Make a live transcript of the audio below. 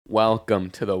welcome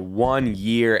to the 1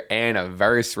 year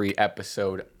anniversary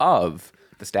episode of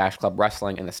the Stash Club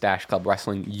Wrestling and the Stash Club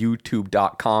Wrestling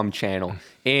YouTube.com channel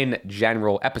in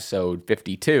general, episode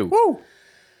 52. Woo!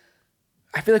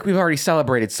 I feel like we've already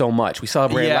celebrated so much. We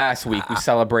celebrated last week. We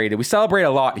celebrate a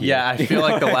lot here. Yeah, I feel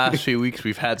like the last few weeks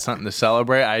we've had something to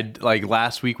celebrate. Like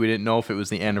last week we didn't know if it was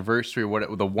the anniversary or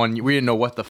what the 1 year. We didn't know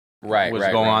what the was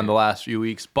going on the last few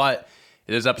weeks, but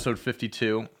it is episode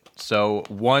 52. So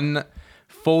 1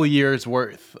 full year's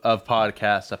worth of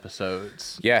podcast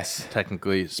episodes. Yes.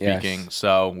 Technically speaking. Yes.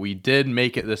 So we did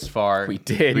make it this far. We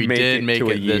did make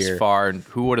it this far. And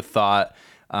who would have thought?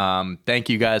 Thank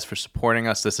you guys for supporting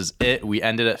us. This is it. We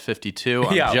ended at 52.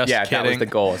 I'm just kidding. That was the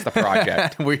goal. It's the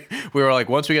project. we were like,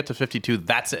 once we get to 52,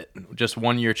 that's it. Just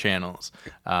 1 year channels.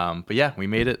 But yeah, we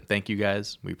made it. Thank you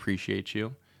guys. We appreciate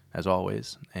you as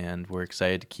always. And we're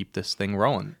excited to keep this thing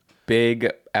rolling. Big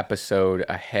episode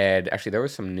ahead. Actually, there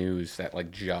was some news that like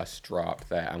just dropped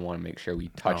that I want to make sure we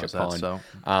touch upon. So?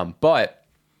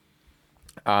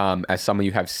 As some of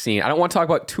you have seen, I don't want to talk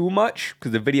about too much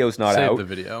because the video's not out. Save the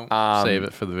video. Save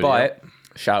it for the video. But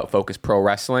shout out Focus Pro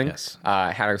Wrestling. Yes.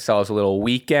 Had ourselves a little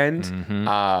weekend.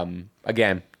 Mm-hmm.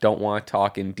 Again, don't want to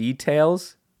talk in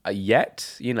details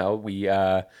yet. You know, we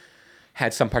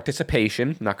had some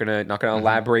participation. Not gonna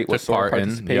elaborate what sort of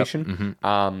participation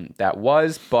that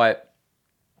was, but.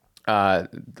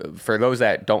 For those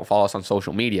that don't follow us on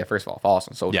social media, first of all, follow us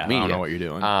on social media. I don't know what you're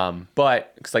doing.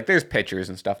 But it's like there's pictures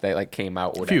and stuff that like came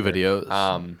out. Whatever. A few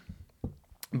videos.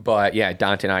 But yeah,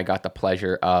 Dante and I got the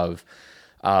pleasure of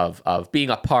being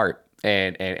a part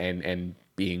and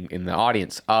being in the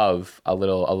audience of a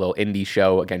little indie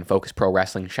show. Again, Focus Pro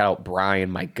Wrestling. Shout out Brian,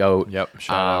 my goat. Yep.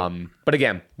 Shout out. But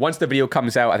again, once the video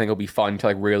comes out, I think it'll be fun to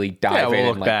like really dive in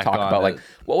and like talk about like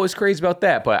what was crazy about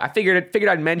that. But I figured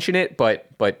I'd mention it,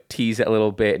 but tease it a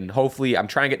little bit, and hopefully I'm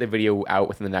trying to get the video out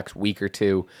within the next week or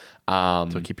two.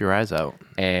 So keep your eyes out.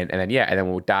 And then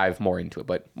we'll dive more into it.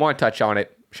 But want to touch on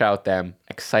it. Shout out them.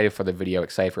 Excited for the video.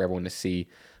 Excited for everyone to see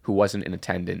who wasn't in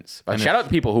attendance. But shout out to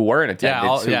people who were in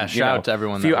attendance. Shout out to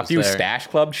everyone. A few Stash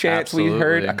Club chants we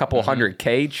heard. A couple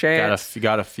 100K chants.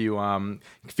 Got a few. A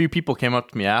few people came up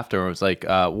to me after. It was like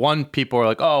people were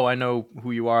like, "Oh, I know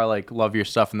who you are. Like, love your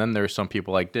stuff." And then there were some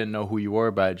people like didn't know who you were,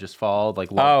 but I just followed.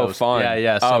 Like, loved those. Fun.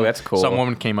 Yeah. That's cool. Some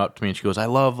woman came up to me and she goes, "I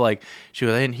love like." She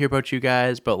goes, "I didn't hear about you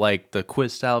guys, but like the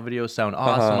quiz style videos sound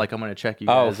awesome. Like, I'm gonna check you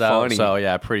guys out." Funny. So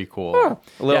yeah, pretty cool.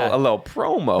 A little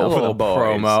promo for the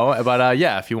boys. But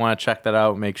if you want to check that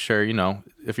out, make sure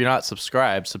if you're not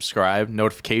subscribed, subscribe,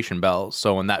 notification bells.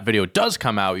 So when that video does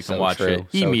come out, you can watch it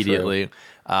immediately.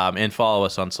 And follow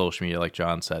us on social media, like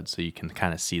John said, so you can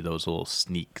kind of see those little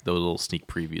sneak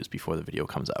previews before the video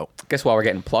comes out. Guess while we're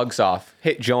getting plugs off,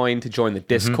 hit join to join the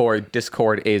Discord.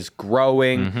 Discord is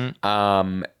growing.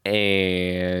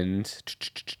 And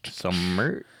some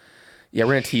merch. Yeah,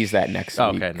 we're gonna tease that next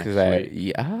week. Okay, next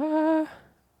week.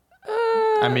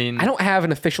 I mean, I don't have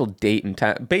an official date and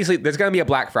time. Basically, there's gonna be a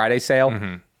Black Friday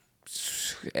sale.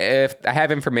 If I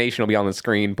have information, it'll be on the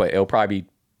screen, but it'll probably be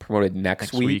promoted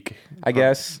next week, I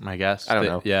guess. I guess. I don't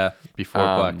know. Yeah, before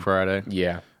Black Friday.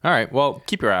 Yeah. All right. Well,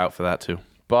 keep your eye out for that too.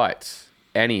 But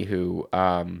anywho,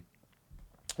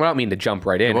 I don't mean to jump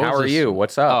right in. How are you?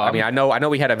 What's up? I mean, I know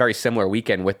we had a very similar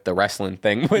weekend with the wrestling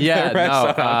thing. I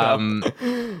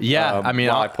mean,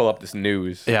 while I pull up this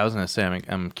news. Yeah, I was gonna say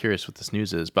I'm curious what this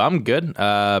news is, but I'm good.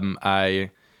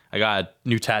 I got a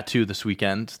new tattoo this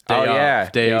weekend.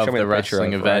 Day of the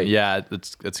wrestling event. Right. Yeah,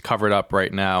 it's covered up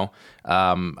right now.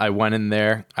 I went in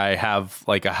there. I have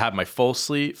my full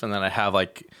sleeve, and then I have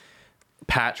like a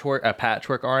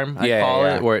patchwork arm, I call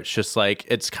it, where it's just like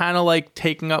it's kind of like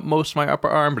taking up most of my upper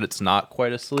arm, but it's not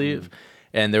quite a sleeve.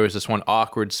 And there was this one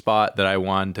awkward spot that I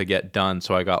wanted to get done,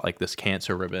 so I got like this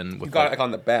cancer ribbon. You got it like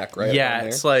on the back, right? Yeah,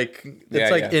 it's like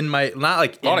in my not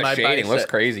like in my shading. Looks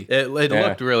crazy. It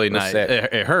looked really nice.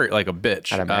 It hurt like a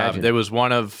bitch. I'd imagine. There was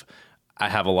one of. I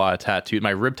have a lot of tattoos.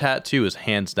 My rib tattoo is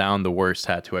hands down the worst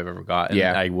tattoo I've ever gotten.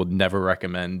 Yeah. I would never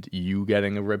recommend you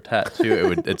getting a rib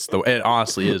tattoo. It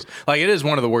honestly is. Like, it is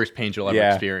one of the worst pains you'll ever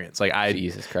experience. Like,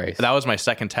 Jesus Christ. That was my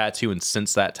second tattoo, and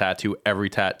since that tattoo, every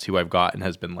tattoo I've gotten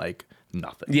has been like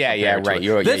nothing. Yeah, right.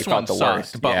 This one the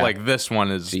worst, but like this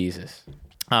one is Jesus.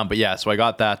 But yeah, so I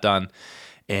got that done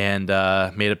and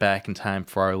made it back in time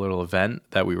for our little event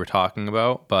that we were talking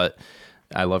about. But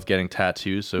I love getting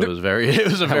tattoos, so it was a very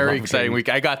exciting week.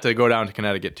 I got to go down to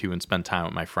Connecticut too and spend time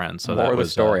with my friends. So that was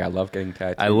the story. I love getting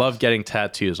tattoos. I love getting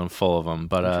tattoos. I'm full of them.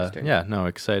 But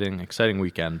exciting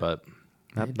weekend. But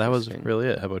that was really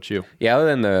it. How about you? Yeah,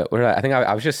 other than I think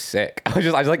I was just sick. I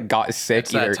just like got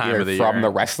sick either from the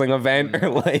wrestling event or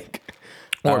like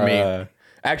me.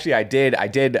 Actually, I did.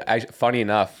 Funny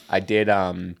enough, I did.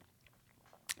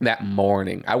 That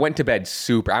morning, I went to bed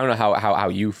super. I don't know how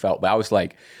you felt, but I was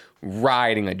like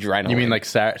riding adrenaline. You mean like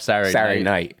Saturday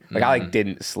night? Like I like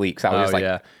didn't sleep, so I was just like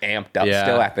amped up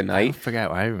still at the night. I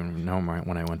forgot. I don't even know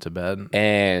when I went to bed.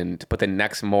 But the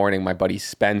next morning, my buddy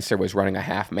Spencer was running a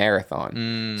half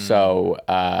marathon. So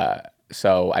I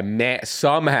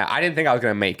somehow, I didn't think I was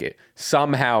gonna make it.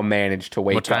 Somehow managed to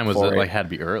wake up. What time was it? Like had to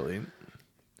be early.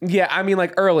 Yeah, I mean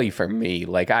like early for me.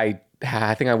 Like I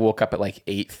think I woke up at like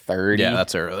 8:30. Yeah,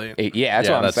 that's early. That's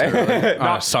what I'm saying.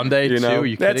 Not Sunday too.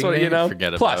 You kidding me?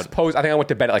 Forget Plus, about it. I think I went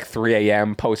to bed at like 3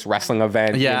 a.m. post wrestling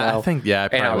event. Yeah, I think I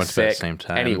probably went to bed at the same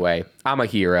time. Anyway, I'm a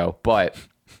hero, but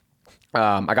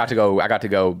I got to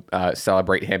go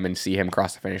celebrate him and see him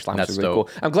cross the finish line. Which was really cool.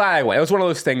 I'm glad I went. It was one of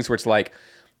those things where it's like,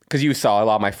 because you saw a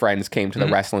lot of my friends came to the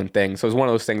wrestling thing, so it was one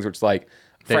of those things where it's like.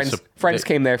 Friends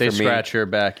came there for me. They scratch your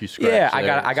back, you scratch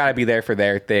theirs. I gotta be there for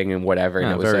their thing and whatever.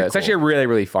 And it was it's actually a really,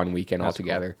 really fun weekend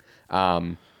altogether.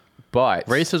 Cool. But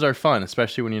races are fun,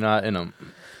 especially when you're not in them.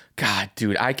 God,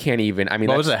 dude, I can't even. I mean,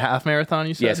 what was it? Half marathon?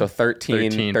 You said? Yeah, so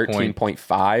 13.5,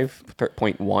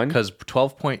 0.1. Because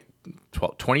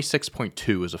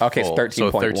 26.2 is a full. Okay, so 13.1.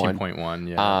 So 13.1.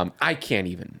 Yeah. I can't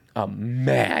even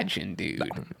imagine, dude.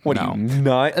 What are you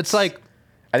nuts? It's like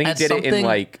I think he did it in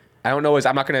like. I don't know.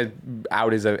 I'm not gonna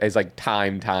out as like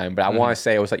time, but I want to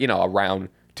say it was like around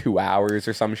 2 hours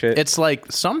or some shit. It's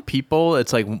like some people.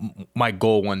 It's like my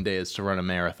goal one day is to run a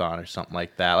marathon or something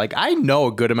like that. Like I know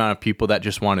a good amount of people that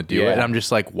just want to do it, and I'm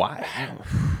just like, why?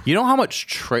 You know how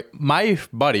much my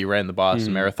buddy ran the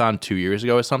Boston Marathon 2 years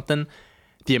ago or something.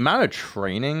 The amount of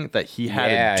training that he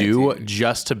had to do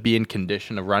just to be in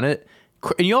condition to run it.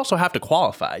 And you also have to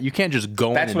qualify. You can't just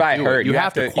go. That's what I heard. You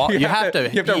have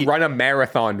to run a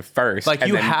marathon first. Like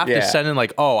you have to send in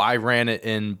like, oh, I ran it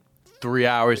in 3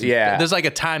 hours. Yeah. There's like a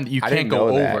time that you can't go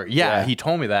over. Yeah, he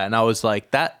told me that, and I was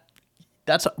like, that's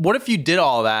what if you did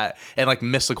all that and like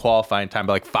miss the qualifying time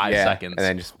by like 5 seconds? And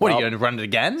then just are you gonna run it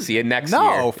again? See you next year.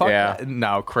 No, fuck that.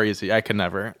 No, crazy. I could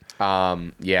never.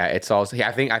 It's also.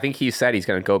 I think he said he's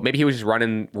gonna go. Maybe he was just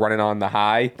running on the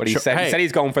high, but he said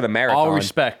he's going for the marathon.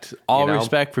 All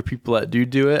respect for people that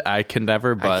do it. I can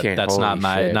never, but that's not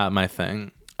my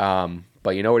thing.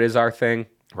 But you know what is our thing?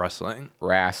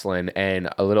 Wrestling, and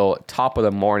a little top of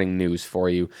the morning news for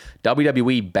you.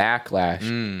 WWE Backlash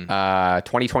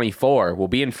 2024 will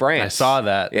be in France. I saw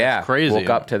that. Yeah, that's crazy. Woke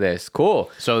up to this.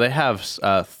 Cool. So they have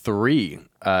 3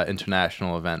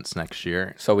 international events next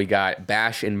year. So we got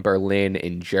Bash in Berlin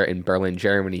in Berlin,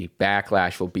 Germany.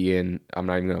 Backlash will be in. I'm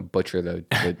not even going to butcher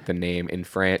the name in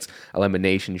France.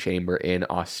 Elimination Chamber in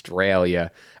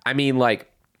Australia. I mean, like.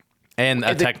 And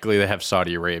technically, they have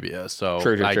Saudi Arabia, so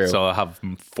true. So I'll have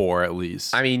 4 at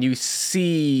least. I mean, you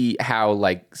see how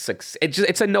like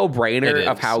it's a no-brainer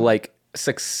of how like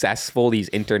successful these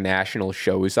international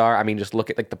shows are. I mean, just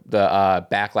look at like the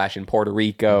Backlash in Puerto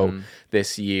Rico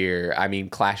this year. I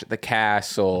mean, Clash at the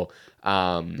Castle.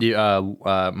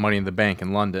 Money in the Bank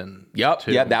in London. Yep,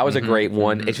 that was a great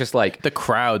one. It's just like the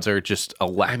crowds are just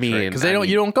electric. I mean, because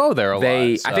you don't go there a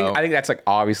lot. So. I think that's like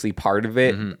obviously part of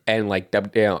it, and like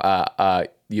the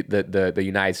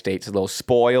United States is a little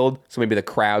spoiled, so maybe the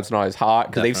crowd's not as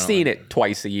hot because they've seen it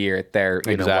twice a year at their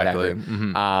whatever.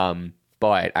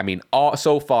 But I mean,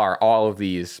 so far all of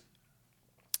these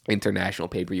international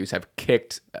pay-per-views have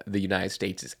kicked the United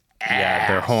States' ass.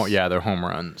 They're home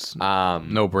runs.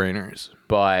 No brainers.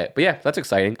 But yeah, that's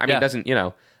exciting. I mean, it doesn't,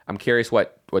 I'm curious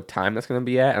what time that's going to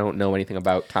be at. I don't know anything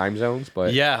about time zones,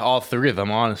 but yeah, all 3 of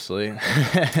them, honestly.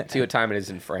 See what time it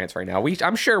is in France right now.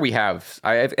 I'm sure we have.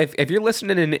 If you're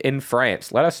listening in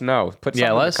France, let us know. Let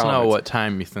us know what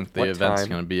time you think the event's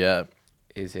going to be at.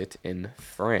 Is it in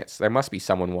France? There must be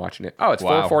someone watching it. Oh, it's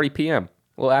 4:40 p.m.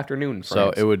 Well, afternoon in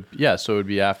France. So it would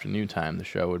be afternoon time. The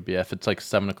show would be if it's like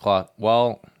 7 o'clock.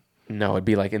 Well. No, it'd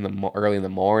be like early in the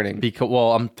morning.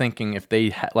 I'm thinking if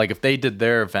they did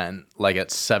their event like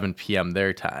at 7 p.m.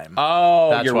 their time.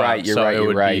 Oh, you're right. It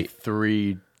would be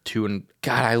 3, 2, and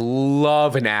God, I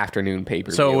love an afternoon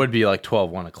pay-per-view. So it would be like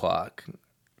 12, 1 o'clock.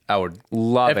 I would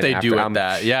love if they do it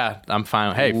that. Yeah, I'm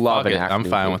fine. Hey, love it. I'm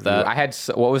fine with that. I had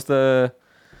what was the?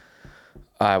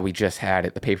 We just had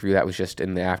it. The pay-per-view that was just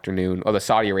in the afternoon. Oh, the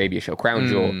Saudi Arabia show, Crown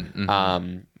Jewel.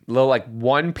 Little like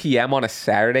 1 p.m. on a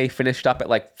Saturday, finished up at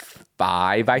like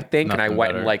 5, I think. Nothing and I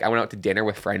went and I went out to dinner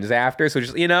with friends after. So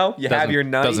just, have your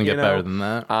night. Doesn't get better than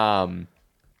that. So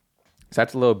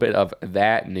that's a little bit of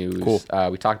that news. Cool.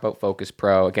 We talked about Focus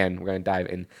Pro. Again, we're going to dive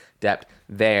in depth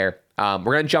there. We're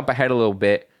going to jump ahead a little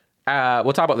bit.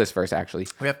 We'll talk about this first, actually.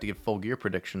 We have to give full gear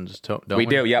predictions, don't we? We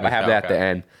do. Yep, I have that at the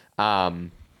end.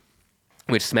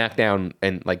 which SmackDown,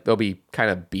 and like there'll be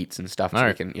kind of beats and stuff, so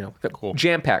we can, cool.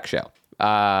 Jam-packed show.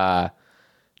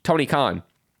 Tony Khan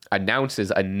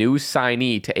announces a new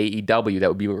signee to AEW that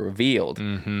would be revealed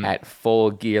at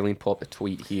Full Gear. Let me pull up the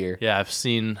tweet here. Yeah, I've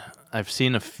seen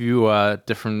a few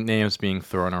different names being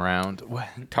thrown around.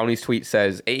 Tony's tweet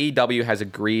says, AEW has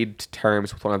agreed to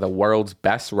terms with one of the world's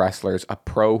best wrestlers, a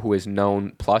pro who is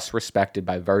known plus respected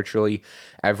by virtually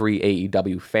every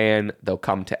AEW fan. They'll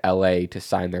come to LA to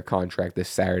sign their contract this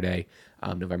Saturday,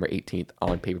 November 18th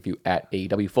on pay-per-view at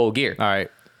AEW Full Gear. All right,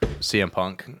 CM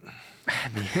Punk.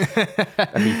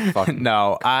 That'd be fucking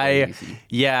crazy.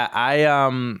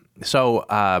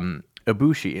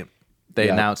 Ibushi, they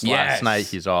announced last night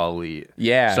he's all elite.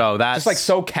 Yeah. So that's just like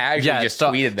so casually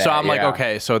tweeted that. So I'm like,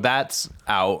 okay, so that's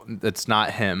out. It's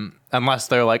not him. Unless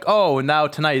they're like, oh, now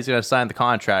tonight he's going to sign the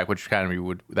contract, which kind of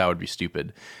would be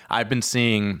stupid. I've been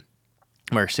seeing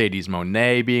Mercedes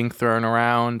Moné being thrown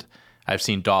around. I've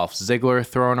seen Dolph Ziggler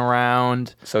thrown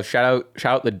around. So shout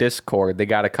out the Discord. They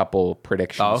got a couple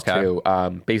predictions too.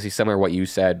 Basically similar to what you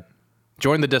said.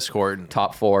 Join the Discord.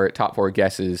 Top four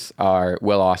guesses are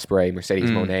Will Ospreay, Mercedes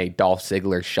Moné, Dolph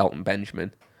Ziggler, Shelton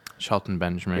Benjamin.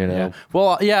 Yeah.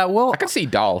 Well, I could see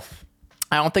Dolph.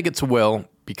 I don't think it's Will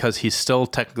because he's still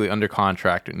technically under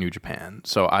contract at New Japan.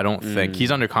 So I don't think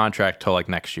he's under contract till like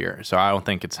next year. So I don't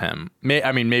think it's him.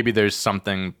 Maybe there's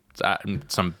something,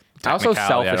 some. I also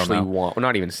selfishly want, well,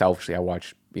 not even selfishly, I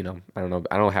watch, I don't know,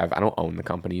 I don't own the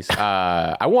companies.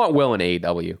 I want Will in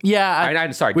AEW. Yeah.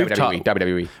 I'm sorry,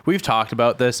 WWE. We've talked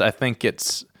about this. I think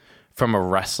it's from a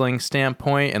wrestling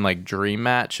standpoint and like dream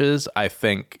matches, I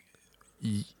think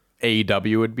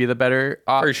AEW would be the better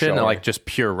option, and like just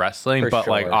pure wrestling.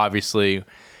 Like obviously,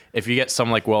 if you get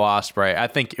someone like Will Ospreay, I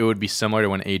think it would be similar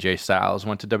to when AJ Styles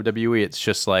went to WWE. It's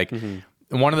just like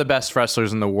one of the best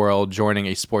wrestlers in the world joining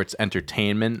a sports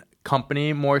entertainment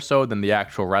company more so than the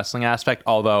actual wrestling aspect.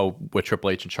 Although with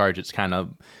Triple H in charge, it's kind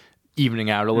of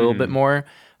evening out a little bit more.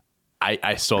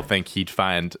 I still think he'd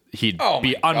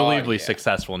be unbelievably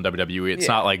successful in WWE. It's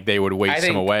not like they would waste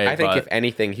him away. I think if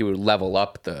anything, he would level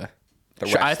up the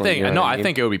wrestling. I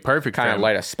think it would be perfect. Kind of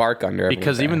light a spark under him.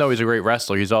 Because even though he's a great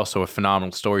wrestler, he's also a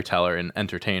phenomenal storyteller and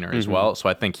entertainer as well. So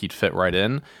I think he'd fit right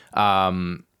in.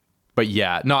 But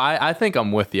yeah, no, I think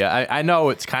I'm with you. I know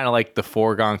it's kind of like the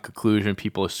foregone conclusion.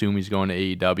 People assume he's going to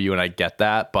AEW, and I get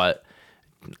that, but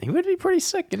he would be pretty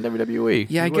sick in WWE.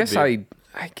 Yeah, I guess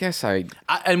I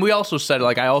and we also said,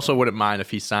 like, I also wouldn't mind if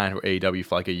he signed for AEW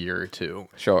for like a year or two.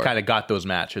 Sure. Kind of got those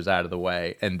matches out of the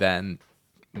way and then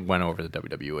went over to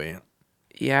WWE.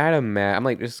 Yeah, I'm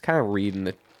like just kind of reading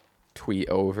the tweet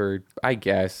over. I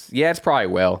guess. Yeah, it's probably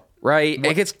Will. Right?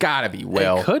 It's got to be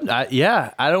Will. It could. I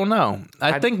don't know.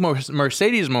 I think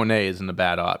Mercedes Moné isn't a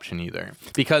bad option either.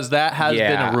 Because that has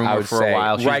been a rumor for a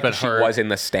while. She's been hurt. She was in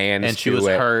the stands. And she was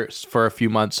hurt for a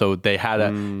few months. So they had I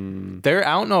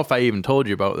don't know if I even told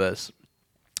you about this.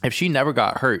 If she never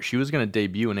got hurt, she was going to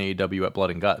debut in AEW at Blood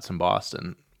and Guts in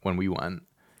Boston when we went.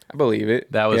 I believe it.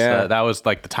 That was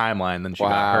like the timeline. Then she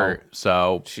got hurt.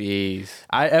 So, jeez,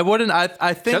 I wouldn't. I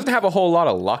think she doesn't have a whole lot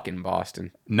of luck in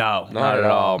Boston. No, not at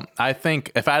all. I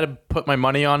think if I had to put my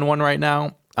money on one right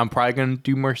now, I'm probably going to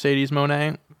do Mercedes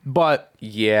Moné. But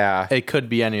yeah, it could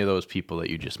be any of those people that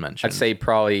you just mentioned. I'd say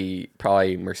probably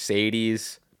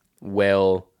Mercedes,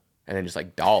 Will, and then just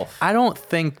like Dolph. I don't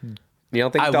think. You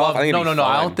don't think Dolph? No.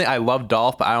 I don't think I love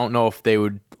Dolph, but I don't know if they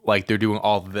would. Like they're doing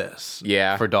all this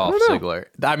for Dolph Ziggler.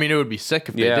 I mean, it would be sick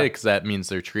if they did because that means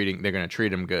they're going to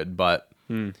treat him good. But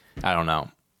I don't know.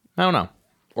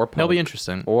 Or Punk. It'll be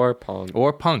interesting. Or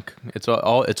Punk. It's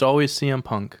always CM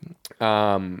Punk.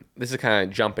 This is kind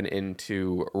of jumping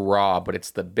into Raw, but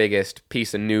it's the biggest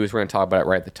piece of news. We're going to talk about it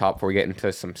right at the top before we get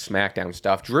into some SmackDown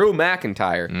stuff. Drew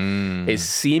McIntyre is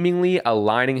seemingly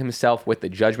aligning himself with the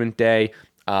Judgment Day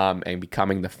and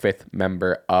becoming the 5th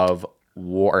member of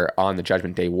on the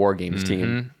Judgment Day War Games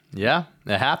team. Yeah,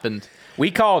 it happened. We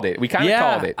called it. We kind of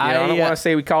called it. I don't want to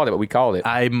say we called it, but we called it.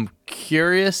 I'm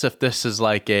curious if this is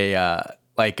like an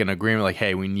agreement, like,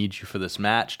 hey, we need you for this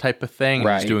match type of thing.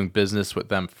 Right. He's doing business with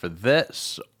them for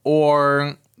this,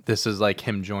 or this is like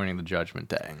him joining the Judgment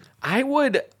Day. I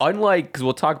would, because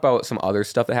we'll talk about some other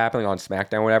stuff that happened on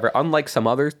SmackDown or whatever, unlike some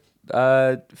other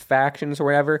factions or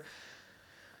whatever,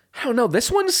 I don't know. This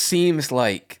one seems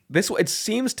like it's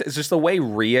just the way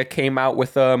Rhea came out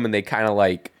with them, and they kind of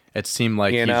like. It seemed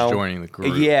like he's joining the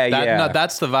group. Yeah. No,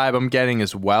 that's the vibe I'm getting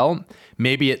as well.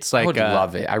 Maybe it's like I would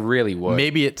love it. I really would.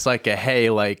 Maybe it's like a hey,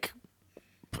 like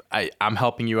I'm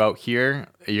helping you out here.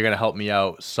 You're going to help me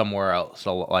out somewhere else.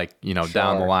 So like,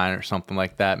 down the line or something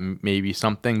like that, maybe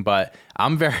something, but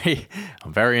I'm very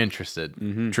interested.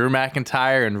 Drew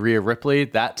McIntyre and Rhea Ripley.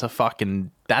 That's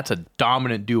a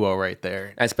dominant duo right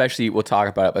there. Especially, we'll talk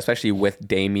about it, especially with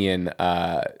Damian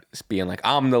being like,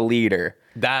 I'm the leader.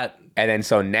 And then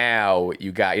so now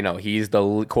you got, he's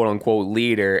the quote unquote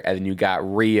leader, and then you got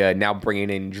Rhea now bringing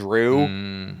in Drew.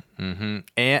 Mm-hmm.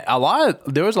 And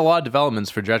there was a lot of developments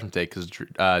for Judgment Day because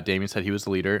Damian said he was the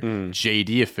leader.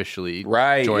 JD officially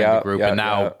joined the group, and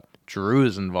now Drew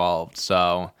is involved.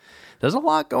 So there's a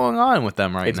lot going on with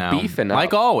them right now. It's beefing up.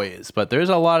 Like always, but there's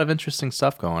a lot of interesting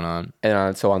stuff going on.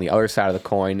 And so on the other side of the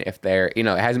coin, if they're, it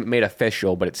hasn't made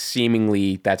official, but it's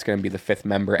seemingly that's going to be the 5th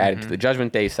member added to the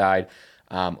Judgment Day side.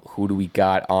 Who do we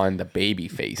got on the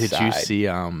babyface side? Did you see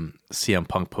CM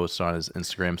Punk posted on his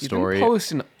Instagram story? He's been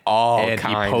posting all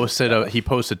kinds. He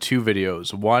posted 2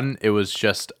 videos. One, it was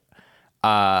just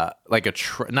like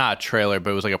not a trailer,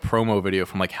 but it was like a promo video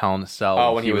from like Hell in a Cell.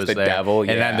 Oh, when he was the there. devil.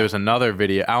 Yeah. And then there's another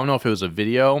video. I don't know if it was a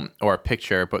video or a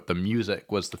picture, but the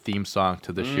music was the theme song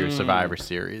to this year's Survivor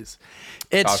Series.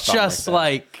 It's just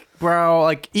like, bro,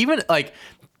 like even like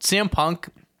CM Punk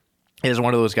is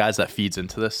one of those guys that feeds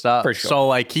into this stuff. For sure. So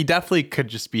like he definitely could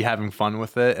just be having fun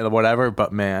with it and whatever,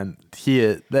 but man,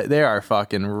 they are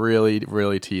fucking really,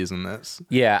 really teasing this.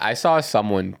 Yeah, I saw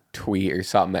someone tweet or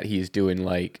something that he's doing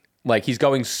like he's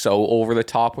going so over the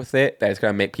top with it that it's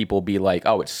gonna make people be like,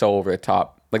 oh, it's so over the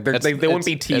top. Like they wouldn't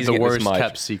be teasing it this much. It's a worst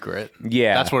kept secret.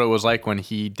 Yeah. That's what it was like when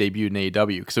he debuted in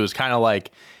AEW, because it was kind of like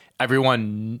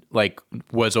everyone like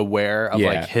was aware of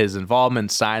like his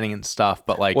involvement, signing and stuff,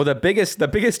 but like, well, the biggest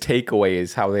takeaway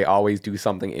is how they always do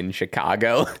something in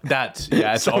Chicago. That's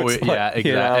it's so always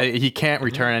exactly. He can't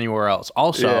return anywhere else.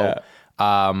 Also,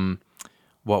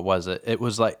 what was it? It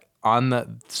was like on the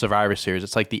Survivor Series.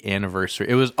 It's like the anniversary.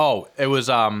 It was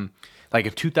like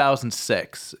in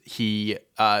 2006. He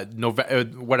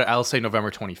I'll say November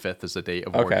 25th is the date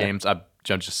of War Games. I'm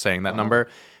just saying that number.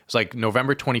 It's like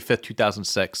November 25th,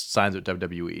 2006, signs with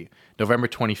WWE. November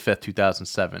 25th,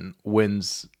 2007,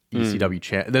 wins ECW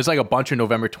champ. There's like a bunch of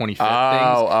November 25th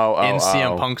things in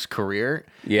CM Punk's career.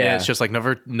 Yeah. And it's just like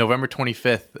November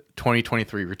 25th,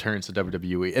 2023 returns to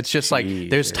WWE. It's just like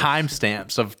there's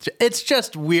timestamps of, it's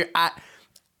just weird.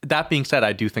 That being said,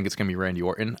 I do think it's going to be Randy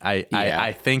Orton.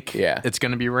 I think it's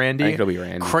going to be Randy. I think it'll be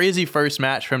Randy. Crazy first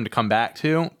match for him to come back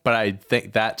to, but I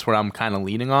think that's what I'm kind of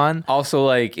leaning on. Also,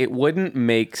 like, it wouldn't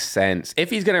make sense if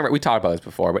he's going to, we talked about this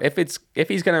before, but if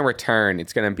he's going to return,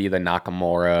 it's going to be the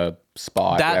Nakamura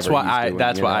spot. That's what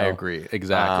I agree.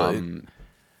 Exactly.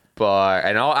 But,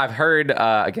 and I've heard,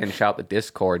 again, shout out the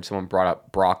Discord, someone brought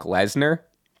up Brock Lesnar.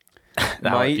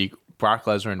 Brock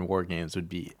Lesnar in War Games would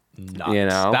be nuts.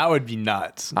 That would be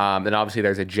nuts. Then obviously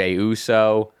there's a Jey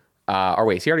Uso. Or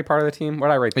wait, is he already part of the team? What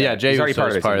did I write there? Yeah, Jey Uso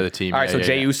is part of the team. All right, so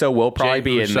Jey Uso will probably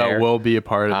be in there. Will be a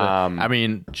part of it. I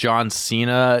mean, John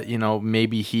Cena,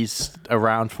 maybe he's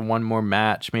around for one more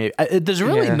match. Maybe there's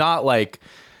really not like.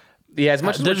 Yeah, as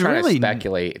much as we're trying to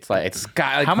speculate, it's like it's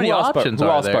got like, how many options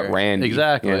are there? But Randy,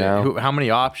 exactly. How many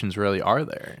options really are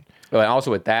there? Well, and also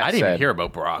with that, I didn't even hear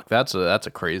about Brock. That's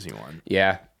a crazy one.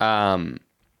 Yeah.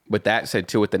 With that said,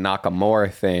 too, with the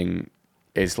Nakamura thing,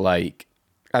 is like,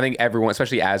 I think everyone,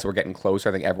 especially as we're getting closer,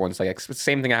 I think everyone's like,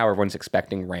 same thing how everyone's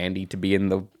expecting Randy to be in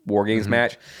the War Games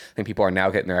match. I think people are now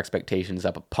getting their expectations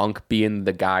up of Punk being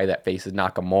the guy that faces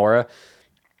Nakamura.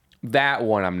 That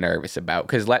one I'm nervous about,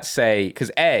 because let's say,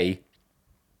 because A,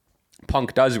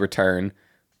 Punk does return,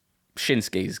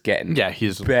 Shinsuke's getting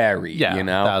he's buried,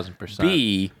 1,000%.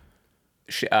 B,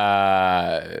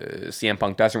 CM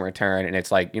Punk doesn't return, and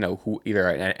it's like, either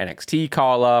an NXT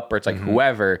call up or it's like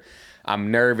whoever.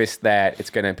 I'm nervous that it's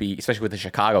gonna be, especially with the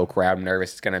Chicago crowd, I'm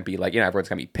nervous it's gonna be like, everyone's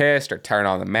gonna be pissed or turn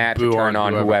on the match or turn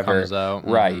on whoever comes out.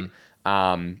 Right.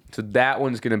 So that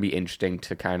one's gonna be interesting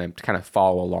to kind of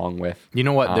follow along with. You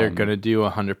know what they're gonna do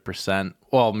 100%?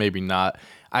 Well, maybe not.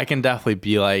 I can definitely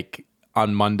be like,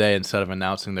 on Monday, instead of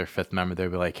announcing their 5th member, they'll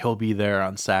be like, he'll be there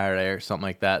on Saturday or something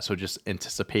like that. So just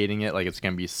anticipating it, like it's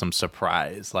gonna be some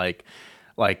surprise, like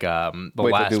the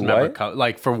last member,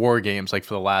 like for War Games, like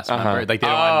for the last member, like they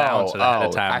don't announce it ahead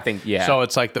of time. I think So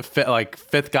it's like the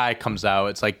fifth guy comes out.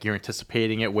 It's like you're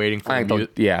anticipating it, waiting for.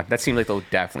 That seems like they'll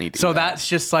definitely do. So that's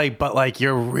just like, but like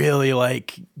you're really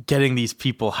like getting these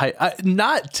people hype.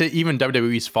 Not to even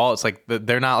WWE's fault. It's like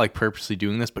they're not like purposely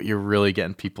doing this, but you're really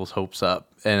getting people's hopes up.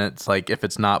 And it's like if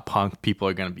it's not Punk, people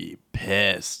are gonna be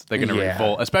pissed. They're gonna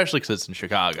revolt, especially because it's in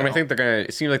Chicago. I mean, I think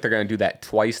it seems like they're gonna do that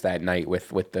twice that night with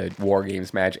the War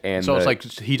Games match, and so it's like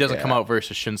he doesn't come out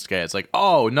versus Shinsuke. It's like,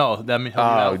 oh no, that means he'll be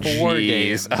out for War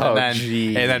Games,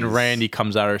 and then Randy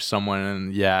comes out or someone,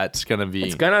 and it's gonna be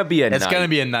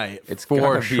a night. It's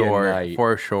for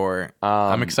sure.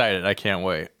 I'm excited. I can't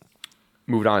wait.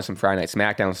 Moved on to some Friday Night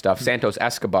SmackDown stuff. Santos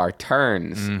Escobar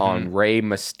turns on Rey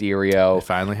Mysterio. It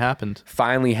finally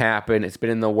happened. It's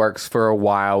been in the works for a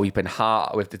while. We've been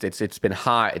hot. It's been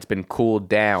hot. It's been cooled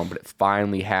down, but it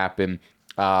finally happened.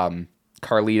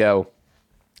 Carlito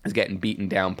is getting beaten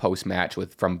down post match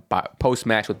with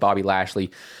Bobby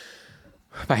Lashley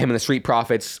by him and the Street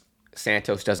Profits.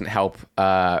 Santos doesn't help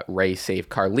Rey save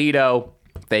Carlito.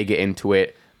 They get into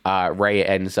it. Rey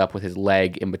ends up with his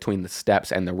leg in between the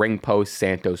steps and the ring post.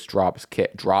 Santos drop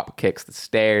kicks the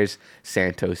stairs.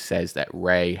 Santos says that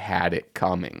Rey had it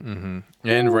coming.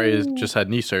 And Rey just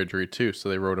had knee surgery too, so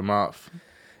they wrote him off.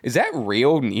 Is that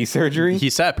real knee surgery?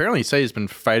 He said he's been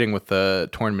fighting with the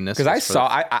torn meniscus. Because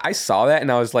I saw that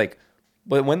and I was like,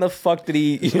 but when the fuck did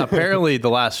he? Apparently, the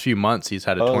last few months he's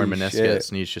had a torn meniscus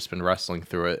and he's just been wrestling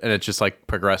through it, and it just like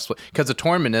progressed. Because a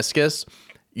torn meniscus,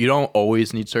 you don't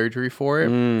always need surgery for it,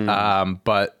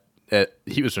 but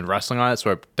he was been wrestling on it,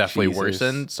 so it definitely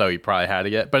worsened. So he probably had to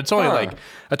get. But it's only like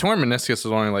a torn meniscus is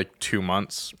only like 2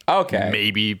 months. Okay,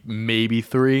 maybe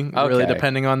 3. Okay. Really,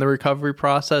 depending on the recovery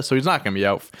process. So he's not going to be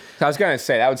out. So I was going to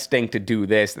say that would stink to do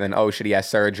this, and then shit, he has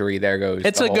surgery. There goes.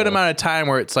 It's a good amount of time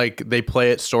where it's like they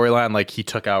play it storyline like he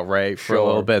took out Rey for a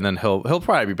little bit, and then he'll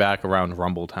probably be back around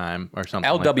Rumble time or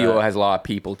something. LWO has a lot of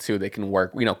people too. They can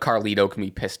work. Carlito can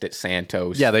be pissed at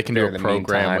Santos. Yeah, they can do a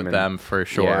program with them for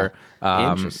sure.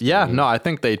 No, I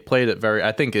think they played it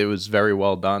I think it was very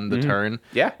well done, the turn.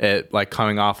 Yeah. It like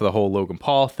coming off of the whole Logan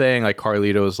Paul thing, like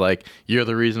Carlito's like, you're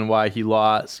the reason why he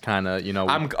lost, kind of, So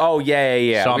I'm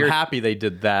happy they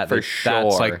did that. For sure.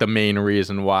 That's like the main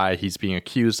reason why he's being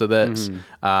accused of this.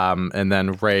 And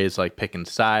then Rey's like picking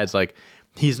sides, like,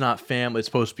 he's not family. It's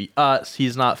supposed to be us.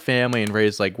 He's not family. And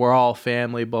Rey's like, we're all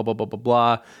family, blah, blah, blah, blah,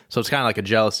 blah. So it's kind of like a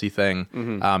jealousy thing.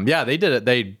 They did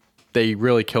it. They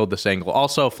really killed this angle.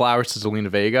 Also, flowers to Zelina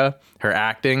Vega. Her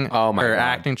acting,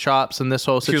 acting chops in this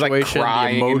whole situation, she was like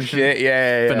crying, the emotion, and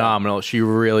shit. Phenomenal. She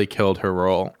really killed her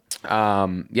role.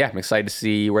 I'm excited to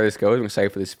see where this goes. I'm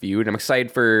excited for this feud. I'm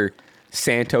excited for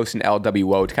Santos and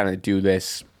LWO to kind of do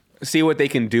this, see what they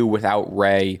can do without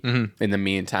Rey in the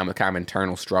meantime with kind of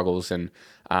internal struggles, and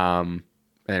then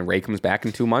Rey comes back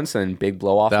in 2 months and big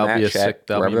blow off match. Be a sick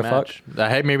match.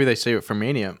 Hey, maybe they save it for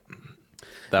Mania.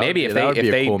 Maybe if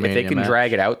they can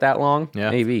drag it out that long,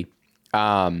 maybe.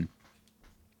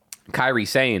 Kairi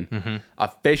Sane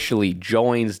officially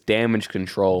joins Damage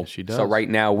Control. She does. So right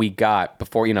now we got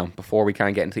before we kind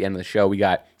of get into the end of the show, we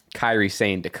got Kairi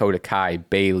Sane, Dakota Kai,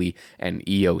 Bayley, and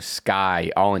Io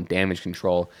Sky all in Damage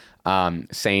Control.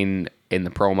 Sane in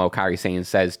the promo, Kairi Sane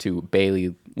says to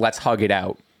Bayley, "Let's hug it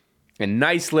out." And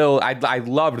nice little. I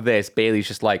loved this. Bayley's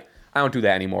just like, I don't do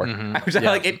that anymore. I was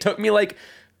like, it took me like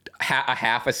a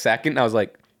half a second. I was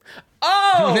like,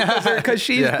 because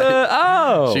she's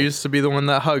she used to be the one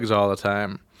that hugs all the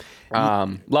time.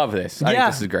 Love this. I think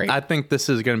this is great. I think this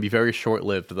is going to be very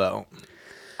short-lived, though.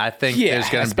 I think there's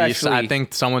going to be. I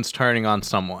think someone's turning on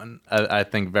someone. I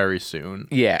think very soon.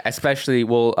 Yeah, especially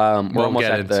we'll almost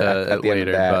get at the later, end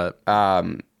of that.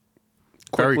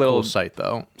 But very cool sight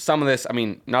though. Some of this, I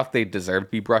mean, not that they deserve to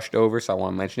be brushed over, so I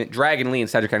want to mention it. Dragon Lee and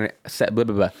Cedric,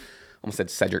 almost said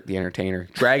Cedric the Entertainer.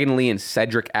 Dragon Lee and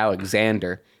Cedric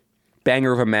Alexander,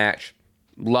 banger of a match.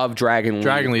 Love Dragon Lee.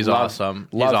 Dragon Lee's awesome.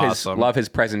 Love his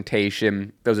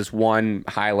presentation. There was this one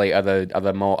highlight of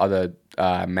the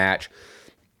match.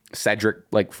 Cedric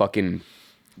like fucking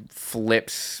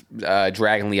flips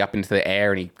Dragon Lee up into the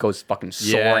air, and he goes fucking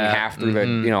soaring half through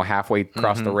the halfway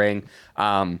across the ring.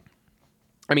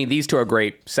 I mean, these two are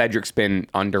great. Cedric's been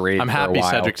underrated. I'm happy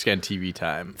Cedric's getting TV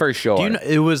time for sure. Do you know,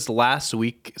 it was last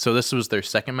week, so this was their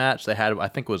second match they had. I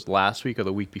think it was last week or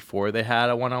the week before they had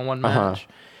a one-on-one match.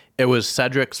 It was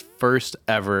Cedric's first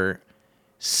ever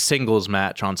singles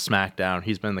match on SmackDown.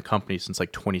 He's been in the company since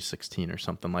like 2016 or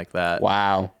something like that.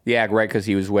 Wow. Yeah, right, because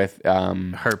he was with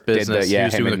Hurt Business. He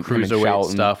was doing the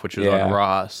cruiserweight stuff, which was on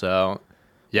Raw. So,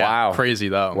 crazy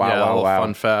though. Wow.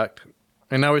 Fun fact.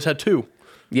 And now he's had 2.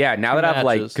 Yeah, now that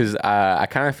I've because I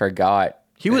kind of forgot.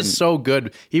 He was so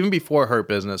good, even before Hurt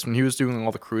Business, when he was doing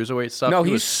all the cruiserweight stuff. No,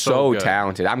 he's so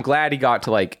talented. I'm glad he got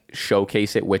to like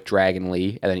showcase it with Dragon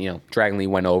Lee, and then Dragon Lee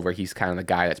went over. He's kind of the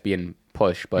guy that's being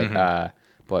pushed, but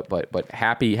but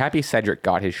happy Cedric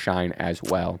got his shine as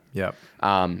well. Yep.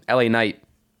 LA Knight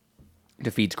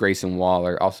defeats Grayson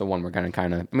Waller, also one we're gonna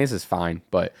kind of. I mean, this is fine,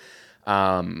 but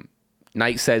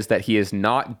Knight says that he is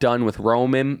not done with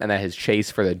Roman and that his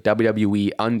chase for the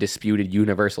WWE Undisputed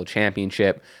Universal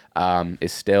Championship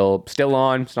is still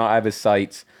on. It's not out of his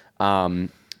sights.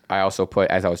 I also put,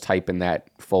 as I was typing that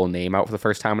full name out for the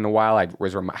first time in a while,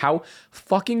 how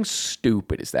fucking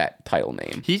stupid is that title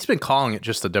name? He's been calling it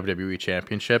just the WWE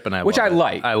Championship, and I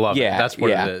like. I love it. That's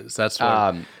what it is. That's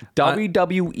what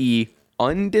WWE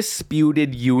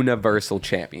Undisputed Universal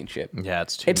Championship. Yeah,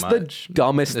 it's too much. It's the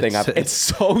dumbest thing I've. It's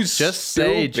so just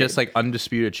stupid. Say like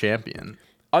Undisputed Champion.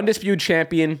 Undisputed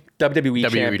Champion, WWE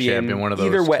champion, one of those.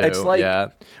 Either way, two. It's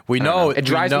like we know it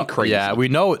drives me crazy. Yeah, we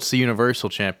know it's the Universal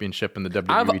Championship and the WWE.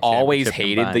 I've always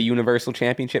hated the Universal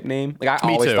Championship name. Like I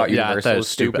always thought Universal was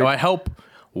stupid. I hope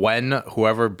when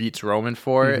whoever beats Roman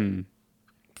for it,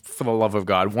 for the love of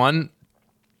God,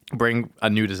 bring a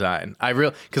new design.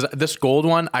 Because this gold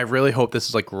one, I really hope this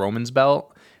is like Roman's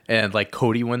belt. And like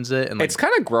Cody wins it, and like, it's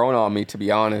kind of grown on me, to be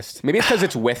honest. Maybe it's because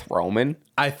it's with Roman.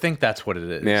 I think that's what it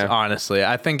is. Yeah. Honestly,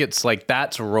 I think it's like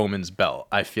that's Roman's belt.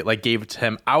 I feel like gave it to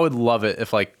him. I would love it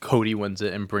if like Cody wins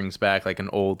it and brings back like an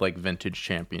old like vintage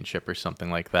championship or something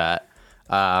like that.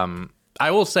 I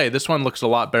will say this one looks a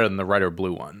lot better than the red or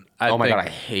blue one. God, I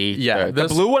hate the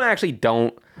blue one. I actually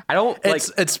don't. I don't like.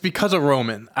 It's because of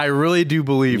Roman. I really do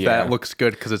believe that it looks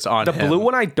good because it's on the him. blue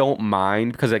one. I don't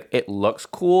mind because like it looks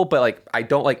cool, but like I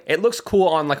don't like it looks cool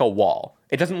on like a wall.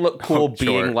 It doesn't look cool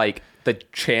being like the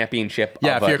championship.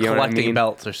 Yeah, of if you're collecting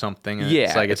belts or something.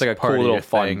 It's like a cool little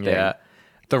fun thing. Yeah,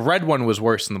 the red one was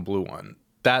worse than the blue one.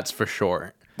 That's for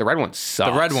sure. The red one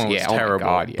sucks. The red one was terrible.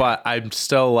 Oh my God, but I'm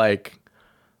still like.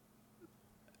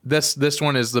 This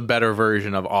one is the better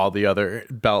version of all the other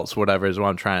belts, whatever is what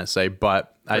I'm trying to say.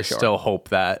 But I still hope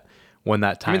that when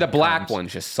that time the black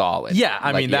one's just solid. Yeah,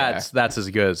 I mean, that's as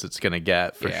good as it's going to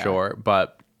get for sure.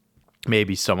 But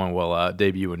maybe someone will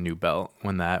debut a new belt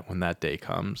when that day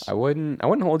comes. I wouldn't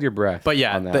hold your breath. But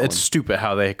yeah, it's stupid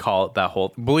how they call it that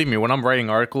whole. Believe me, when I'm writing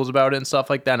articles about it and stuff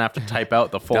like that, and I have to type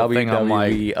out the full thing, I'm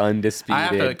like Undisputed. I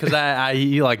have to because I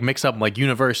like mix up like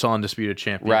Universal Undisputed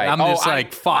Champion. Right. I'm just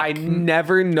like fuck. I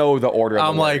never know the order.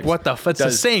 I'm the like, what the? It's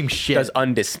the same shit. Does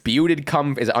Undisputed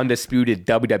come? Is Undisputed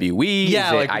WWE?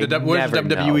 Yeah, where does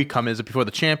WWE come? Is it before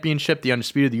the Championship, the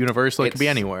Undisputed, the Universal? It could be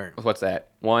anywhere. What's that?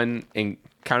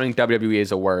 Counting WWE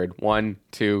is a word. 1,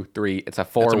 2, 3. It's a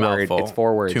 4-word. It's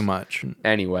 4 words. Too much.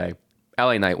 Anyway,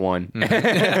 LA Knight won.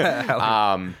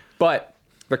 But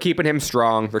they're keeping him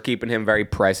strong. They're keeping him very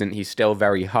present. He's still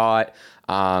very hot.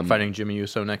 Fighting Jimmy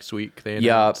Uso next week. They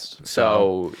announced. Yep.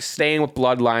 So staying with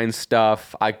Bloodline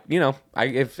stuff. I'd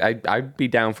be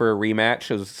down for a rematch.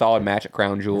 It was a solid match at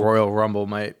Crown Jewel. Royal Rumble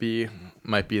might be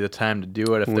the time to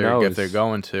do it if they're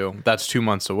going to. That's 2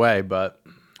 months away, but.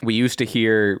 We used to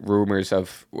hear rumors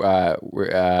of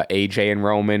AJ and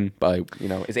Roman, but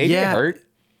is AJ hurt?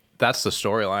 That's the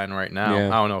storyline right now. Yeah.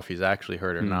 I don't know if he's actually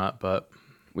hurt or not, but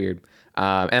weird.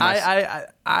 And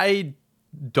I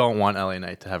don't want LA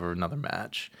Knight to have another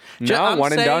match. No, I'm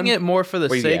saying it more for the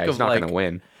sake of he's not going to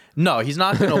win. No, he's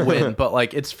not going to win, but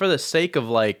like it's for the sake of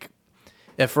like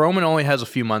if Roman only has a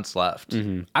few months left,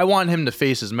 I want him to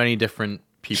face as many different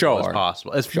people as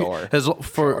possible.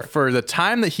 For the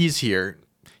time that he's here.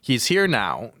 He's here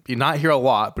now. He's not here a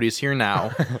lot, but he's here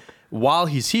now. While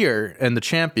he's here and the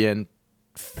champion,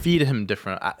 feed him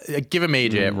different. Give him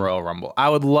AJ at Royal Rumble.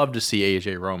 I would love to see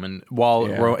AJ Roman.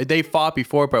 They fought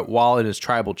before, but while in his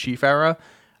tribal chief era,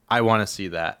 I want to see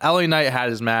that. LA Knight had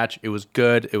his match. It was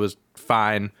good. It was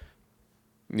fine.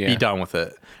 Yeah. Be done with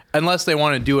it. Unless they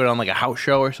want to do it on like a house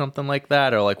show or something like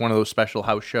that, or like one of those special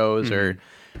house shows, or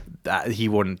that he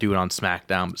wouldn't do it on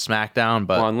SmackDown.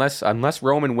 But unless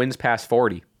Roman wins past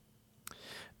 40.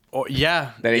 Oh,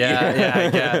 yeah, I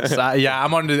guess.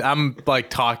 I'm like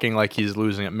talking like he's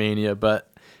losing at Mania,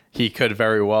 but he could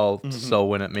very well still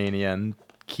win at Mania and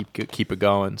keep it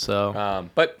going. So,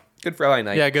 but good for LA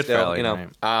Knight. Yeah, good for LA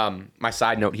Knight. My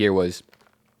side note here was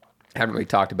I haven't really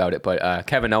talked about it, but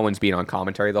Kevin Owens being on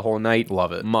commentary the whole night,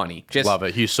 love it. Money, just love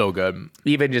it. He's so good.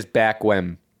 Even just back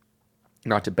when.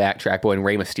 Not to backtrack, but when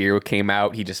Rey Mysterio came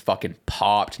out, he just fucking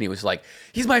popped, and he was like,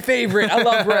 "He's my favorite. I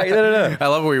love Rey." I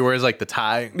love where he wears like the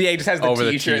tie. Yeah, he just has the over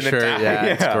t-shirt the and the tie. Yeah,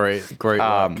 it's great.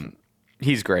 Look.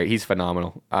 He's great. He's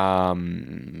phenomenal.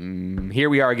 Here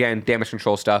we are again. Damage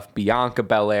Control stuff. Bianca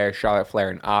Belair, Charlotte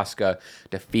Flair, and Asuka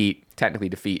technically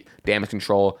defeat Damage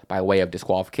Control by way of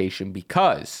disqualification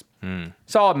because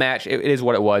solid match. It is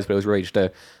what it was, but it was really just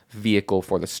a vehicle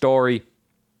for the story.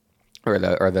 Or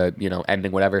the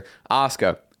ending, whatever.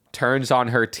 Asuka turns on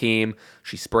her team.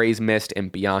 She sprays mist in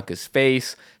Bianca's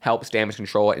face, helps Damage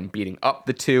Control in beating up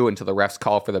the two until the refs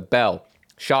call for the bell.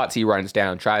 Shotzi runs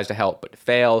down, tries to help, but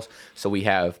fails. So we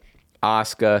have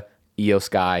Asuka, Io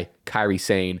Sky, Kairi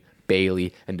Sane,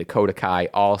 Bailey, and Dakota Kai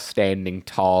all standing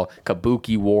tall.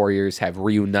 Kabuki Warriors have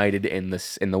reunited in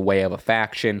the way of a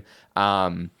faction.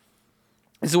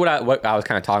 This is what I was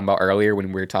kind of talking about earlier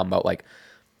when we were talking about like,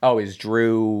 oh, is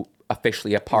Drew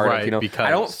officially a part of, because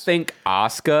I don't think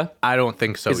Asuka I don't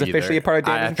think so is either. officially a part of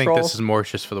Damage Control. I think this is more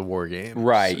just for the War Games.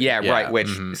 Right, right, which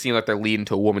seems like they're leading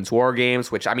to Women's War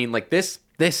Games, which, I mean, like, this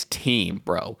team,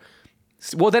 bro.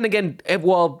 Well, then again, I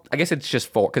guess it's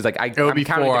just 4, because, like, I'm counting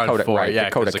Dakota, 4, right,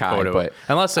 Dakota Kai, but...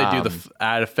 Unless they do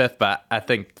add a 5th, but I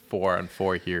think 4 on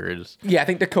 4 here is... Yeah, I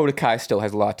think Dakota Kai still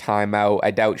has a lot of time out.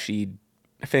 I doubt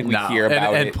I think we hear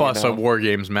about it. And plus, a War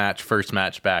Games match, first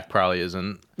match back, probably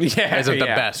isn't the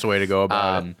best way to go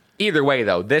about it. Either way,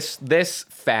 though, this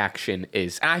faction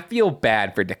is... I feel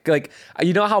bad for... Like,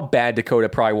 you know how bad Dakota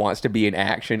probably wants to be in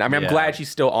action? I mean, I'm glad she's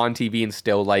still on TV and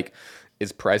still, like,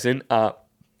 is present.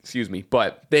 Excuse me.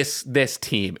 But this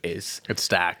team is... It's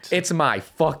stacked. It's my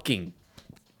fucking...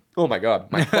 Oh, my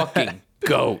God. My fucking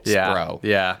goats, bro.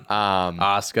 Yeah.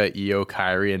 Asuka, Io,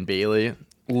 Kairi, and Bailey...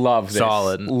 Love this.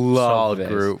 Solid this.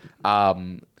 group.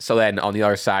 So then on the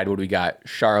other side, what do we got?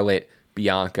 Charlotte,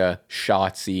 Bianca,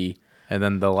 Shotzi, and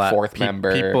then the fourth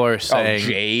member. People are saying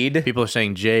Jade. People are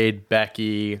saying Jade,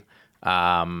 Becky.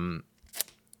 Yeah,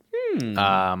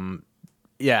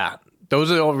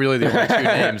 those are all really the only 2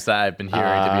 names that I've been hearing.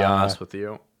 To be honest with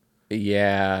you.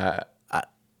 Yeah,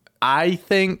 I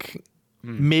think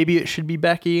maybe it should be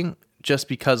Becky, just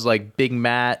because like big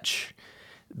match,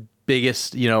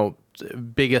 biggest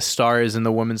stars in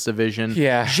the women's division.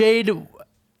 Yeah.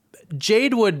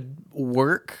 Jade would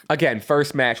work. Again,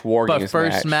 first match, War Games. But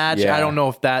first match, I don't know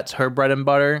if that's her bread and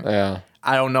butter. Yeah.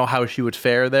 I don't know how she would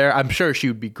fare there. I'm sure she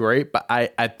would be great, but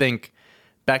I think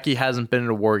Becky hasn't been in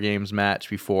a War Games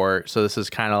match before, so this is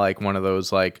kind of like one of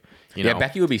those, like, Yeah,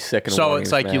 Becky would be sick in a War War Games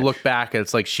Games match. So it's like match. you look back and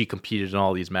it's like she competed in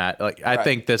all these matches. Like, I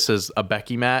think this is a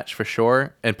Becky match for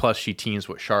sure, and plus she teams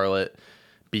with Charlotte,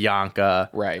 Bianca,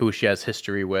 who she has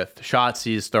history with.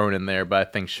 Shotzi's thrown in there, but I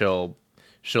think she'll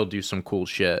do some cool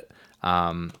shit.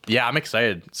 I'm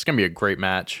excited. It's gonna be a great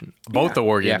match. Both the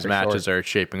War Games matches are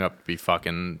shaping up to be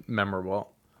fucking memorable.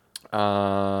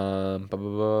 Yeah,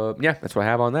 that's what I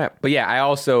have on that. But yeah,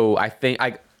 I think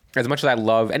as much as I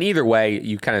love, and either way,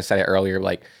 you kind of said it earlier,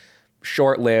 like,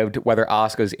 short-lived, whether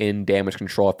Asuka's in Damage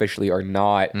Control officially or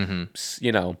not,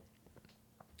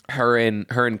 her and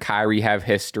Kairi have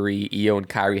history. Io and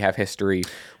Kairi have history.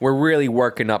 We're really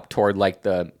working up toward like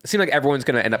it seems like everyone's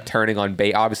gonna end up turning on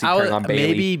Bailey. Obviously, turning on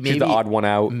Bailey. She's the odd one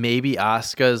out. Maybe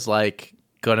Asuka's like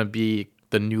gonna be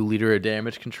the new leader of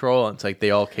Damage Control. And it's like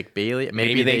they all kick Bailey.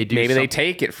 Maybe they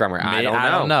take it from her. I don't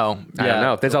know. I don't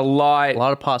know. There's a lot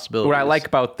of possibilities. What I like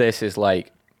about this is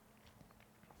like,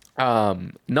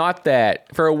 not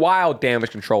that for a while Damage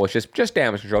Control was just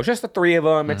Damage Control. It's just the 3 of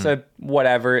them. It's a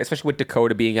whatever. Especially with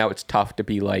Dakota being out, it's tough to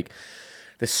be like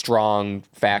the strong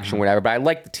faction, whatever. But I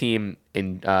like the team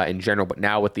in general. But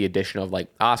now with the addition of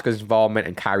like Asuka's involvement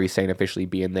and Kairi Sane officially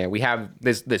being there, we have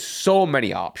there's so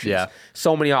many options. Yeah,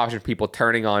 so many options. People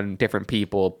turning on different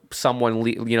people. Someone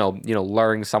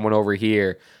luring someone over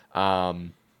here.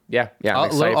 Yeah. I'm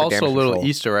excited for Damage a little Control.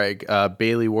 Easter egg.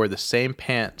 Bailey wore the same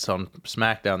pants on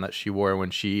SmackDown that she wore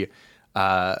when she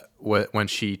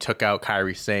took out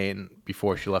Kairi Sane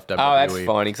before she left WWE. Oh, that's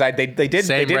funny because they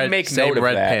did make note of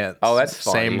red that. Pants. Oh, that's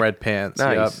funny. Same red pants.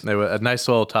 Nice. Yep. They were a nice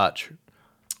little touch.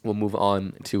 We'll move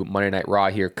on to Monday Night Raw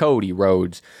here. Cody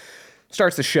Rhodes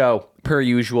starts the show per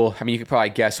usual. I mean, you could probably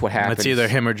guess what happens. It's either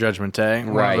him or Judgment Day.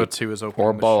 Right. One of the two is opening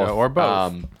or both. The show. Or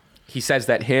both. He says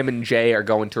that him and Jay are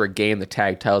going to regain the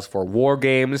tag titles for War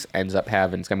Games. Ends up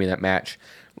having, it's going to be that match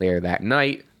later that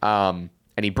night. And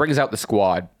he brings out the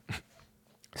squad.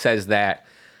 Says that,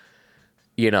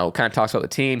 kind of talks about the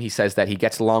team. He says that he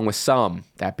gets along with some,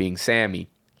 that being Sammy.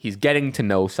 He's getting to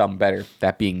know some better,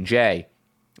 that being Jay.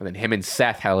 And then him and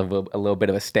Seth had a little bit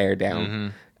of a stare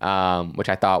down, which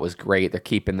I thought was great. They're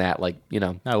keeping that,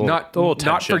 not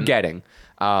forgetting.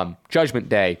 Judgment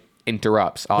Day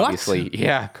interrupts, obviously. What?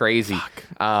 Yeah, crazy.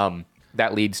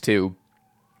 That leads to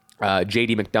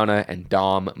JD McDonough and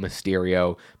Dom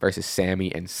Mysterio versus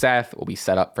Sammy and Seth will be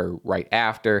set up for right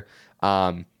after.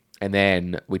 And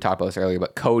then we talked about this earlier,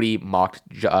 but Cody mocked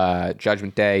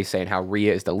Judgment Day, saying how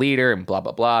Rhea is the leader and blah,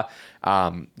 blah, blah.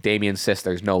 Damian insists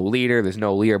there's no leader,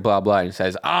 blah, blah, and he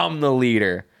says, I'm the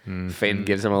leader. Finn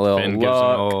gives him a little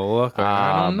look.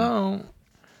 I don't know.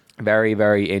 Very,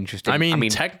 very interesting. I mean,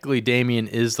 technically, Damian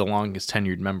is the longest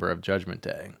tenured member of Judgment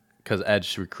Day because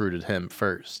Edge recruited him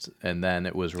first, and then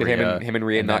it was Rhea. Him and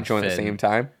Rhea not join at the same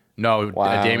time? No,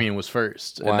 Damian was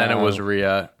first, and then it was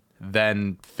Rhea,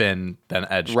 then Finn, then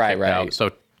Edge kicked out.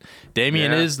 So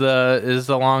Damian is the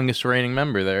longest reigning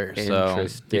member there, so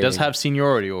he does have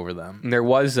seniority over them. And there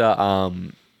was I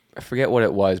forget what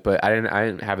it was, but I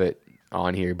didn't have it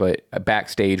on here, but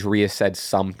backstage Rhea said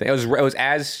something. It was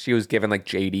as she was giving like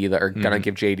JD gonna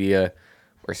give JD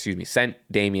sent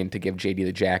Damian to give JD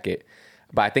the jacket,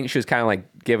 but I think she was kind of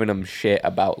like giving him shit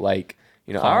about like,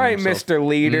 all right, Mr.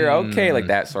 Leader, okay, like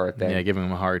that sort of thing. Yeah, giving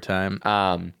him a hard time.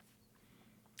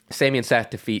 Sami and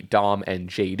Seth defeat Dom and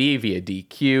JD via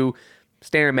DQ.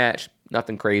 Standard match,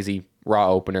 nothing crazy.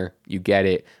 Raw opener, you get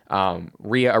it.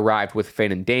 Rhea arrived with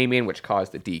Finn and Damian, which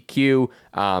caused the DQ.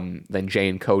 Then Jay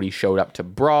and Cody showed up to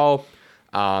brawl.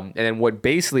 And then what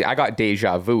basically, I got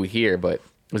deja vu here, but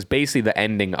it was basically the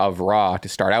ending of Raw to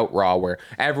start out Raw, where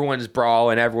everyone's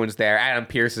brawling, everyone's there. Adam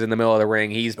Pearce is in the middle of the ring.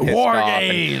 He's pissed War off.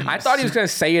 games. I thought he was going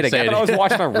to say it again. I was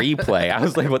watching a replay. I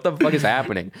was like, what the fuck is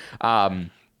happening?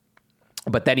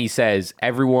 But then he says,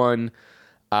 everyone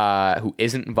who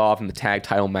isn't involved in the tag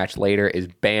title match later is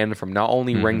banned from not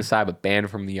only ringside, but banned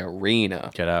from the arena.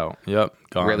 Get out. Yep.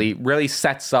 Gone. Really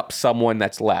sets up someone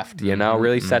that's left,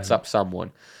 Really sets up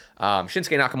someone.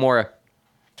 Shinsuke Nakamura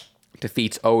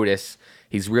defeats Otis.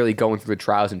 He's really going through the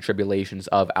trials and tribulations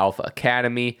of Alpha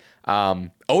Academy.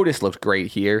 Otis looked great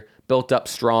here. Built up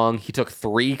strong. He took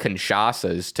 3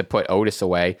 Kinshasas to put Otis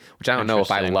away, which I don't know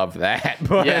if I love that.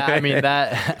 But yeah, I mean,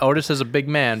 that Otis is a big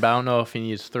man, but I don't know if he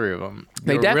needs 3 of them.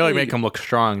 They really make him look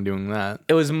strong doing that.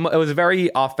 It was very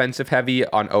offensive heavy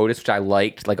on Otis, which I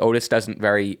liked. Like Otis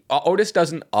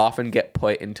doesn't often get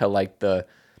put into like the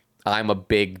I'm a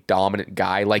big dominant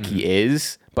guy like he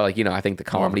is, but like I think the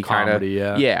comedy kind of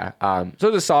yeah. So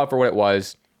it was solid for what it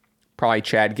was. Probably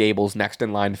Chad Gable's next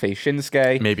in line to face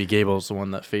Shinsuke. Maybe Gable's the one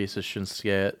that faces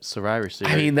Shinsuke at Survivor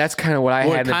Series. I mean, that's kind of what I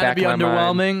had in the back of my mind. Would kind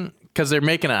of be underwhelming because they're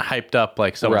making it hyped up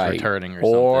like someone's returning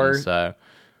or something. So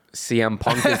CM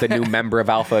Punk is the new member of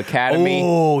Alpha Academy.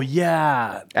 Oh,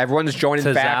 yeah. Everyone's joining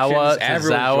factions.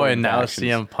 Tozawa and now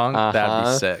CM Punk.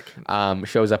 That'd be sick.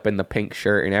 Shows up in the pink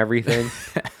shirt and everything.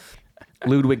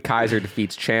 Ludwig Kaiser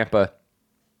defeats Ciampa.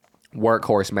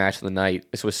 Workhorse match of the night.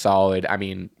 This was solid. I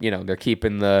mean, they're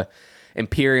keeping the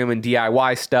Imperium and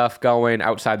DIY stuff going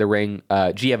outside the ring.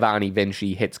 Giovanni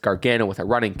Vinci hits Gargano with a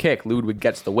running kick. Ludwig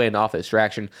gets the win off a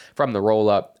distraction from the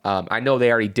roll-up. I know they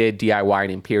already did DIY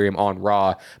and Imperium on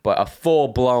Raw, but a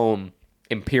full-blown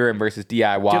Imperium versus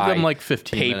DIY give them like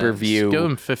 15 pay-per-view. Give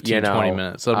them 15, 20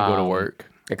 minutes. Let them go to work.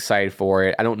 Excited for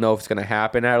it. I don't know if it's going to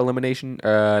happen at not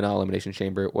Elimination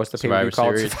Chamber. What's the pay-per-view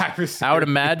called? Survivor Series. I would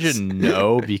imagine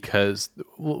no, because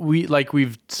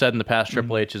we've said in the past,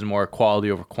 Triple H is more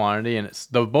quality over quantity, and it's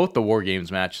both the War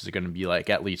Games matches are going to be like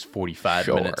at least 45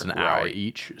 minutes, an hour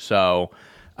each. So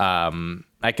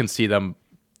I can see them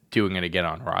doing it again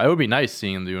on Raw. It would be nice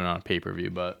seeing them doing it on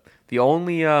pay-per-view, but the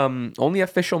only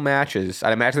official matches,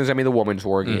 I'd imagine there's going to be the Women's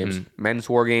War Games. Men's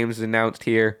War Games is announced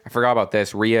here. I forgot about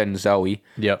this. Rhea and Zoe.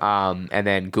 Yep. And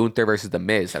then Gunther versus The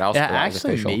Miz. And also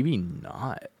actually, official. Maybe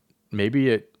not.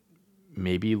 Maybe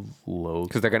low.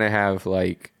 Because they're going to have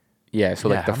like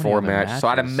the 4 matches. So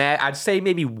I'd say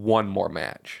maybe one more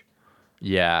match.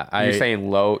 Yeah, you're saying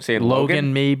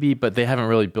Logan maybe, but they haven't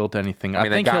really built anything. I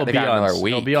think he'll be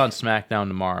on SmackDown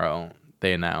tomorrow.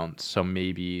 They announced, so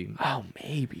maybe. Oh,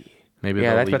 maybe. Maybe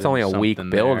that's only a week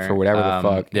build there. For whatever the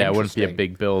fuck. Yeah, it wouldn't be a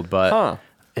big build, but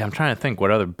yeah, I'm trying to think what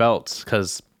other belts,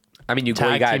 because I mean,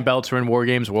 tag team belts are in War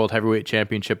Games. World Heavyweight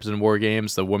Championship is in War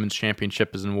Games. The Women's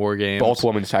Championship is in War Games. Both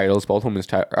women's titles.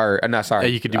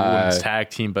 You could do women's tag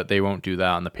team, but they won't do that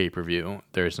on the pay-per-view.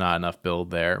 There's not enough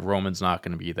build there. Roman's not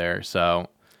going to be there, so.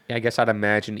 Yeah, I guess I'd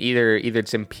imagine either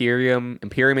it's Imperium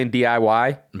and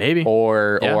DIY, maybe,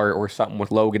 or something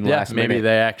with Logan last minute. Maybe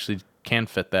they actually can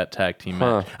fit that tag team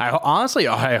match.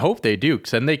 I hope they do,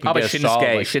 because then they can get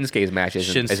Shinsuke's match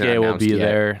isn't will be yet.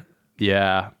 There.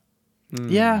 Yeah.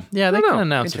 Yeah, they can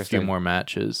announce a few more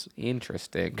matches.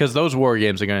 Interesting. Because those War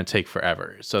Games are going to take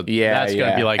forever. So that's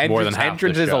going to be like more than half the show.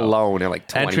 Entrances alone are like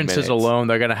 20 minutes. Entrances alone,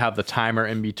 they're going to have the timer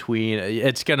in between.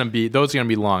 Those are going to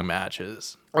be long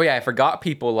matches. Oh yeah, I forgot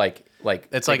people like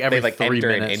it's like every 3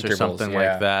 minutes or something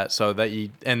like that. So that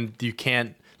you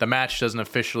can't. The match doesn't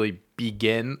officially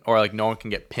begin, or like no one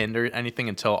can get pinned or anything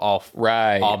until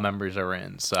all members are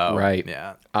in. So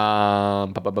yeah.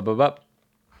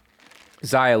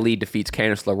 Xia Li defeats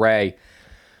Candice LeRae.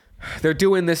 They're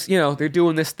doing this,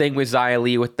 thing with Xia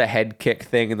Li with the head kick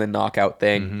thing and the knockout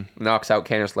thing. Knocks out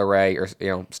Candice LeRae,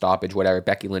 or stoppage, whatever.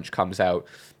 Becky Lynch comes out.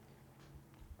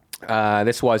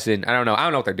 This wasn't. I don't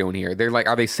know what they're doing here. They're like,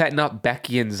 are they setting up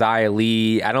Becky and Xia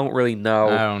Li? I don't really know.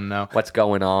 I don't know what's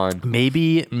going on.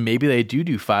 Maybe they do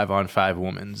 5-on-5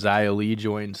 women. Xia Li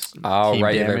joins Team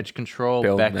Damage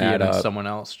Control. Becky and then someone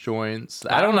else joins.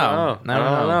 I don't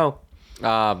know.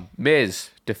 Miz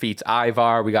defeats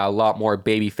Ivar. We got a lot more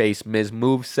babyface Miz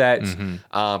movesets.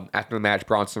 After the match,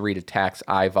 Bronson Reed attacks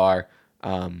Ivar.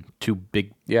 Two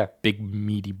big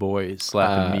meaty boys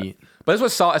slapping meat. But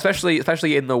this was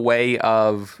especially in the way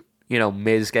of,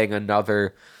 Miz getting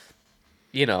another,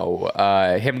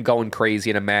 him going crazy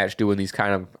in a match, doing these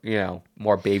kind of,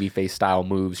 more babyface style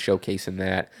moves, showcasing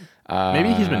that.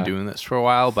 Maybe he's been doing this for a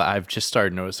while, but I've just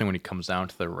started noticing when he comes down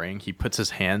to the ring, he puts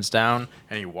his hands down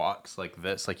and he walks like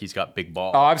this, like he's got big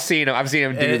balls. Oh, I've seen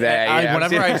him do that.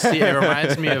 Whenever I see it, it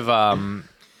reminds me of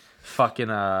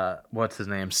what's his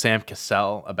name? Sam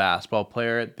Cassell, a basketball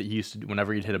player that he used to,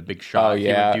 whenever he'd hit a big shot, he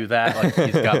would do that. Like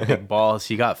he's got big balls.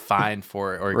 He got fined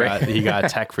for it, or he got a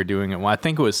tech for doing it. Well, I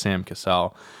think it was Sam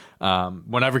Cassell.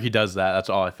 Whenever he does that, that's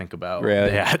all I think about.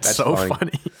 Really? Yeah, it's so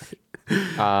funny.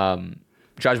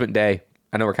 Judgment Day.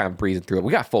 I know we're kind of breezing through it.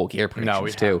 We got full gear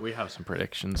predictions too. We have some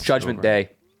predictions. Judgment Day.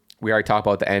 We already talked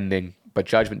about the ending, but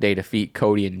Judgment Day defeat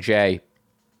Cody and Jay.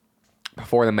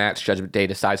 Before the match, Judgment Day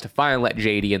decides to finally let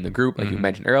JD in the group, like you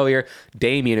mentioned earlier.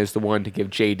 Damian is the one to give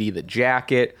JD the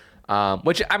jacket,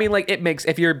 which, I mean, like, it makes,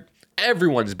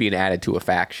 everyone's being added to a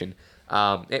faction,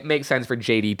 it makes sense for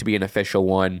JD to be an official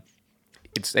one.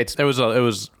 It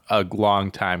was a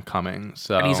long time coming,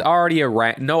 so. And he's already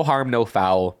no harm, no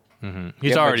foul.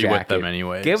 He's already with them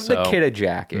anyway. Give the kid a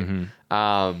jacket.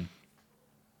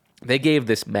 They gave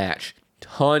this match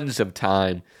tons of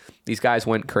time. These guys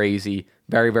went crazy.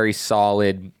 Very, very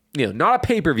solid. Not a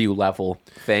pay-per-view level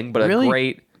thing, but really, a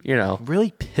great,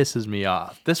 Really pisses me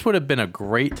off. This would have been a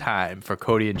great time for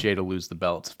Cody and Jay to lose the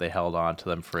belts if they held on to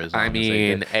them for as long as they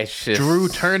did. It's just... Drew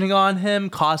turning on him,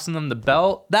 costing them the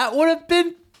belt. That would have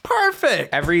been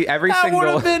perfect. That would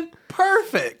have been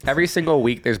perfect. Every single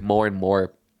week, there's more and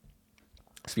more...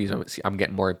 Excuse me, I'm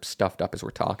getting more stuffed up as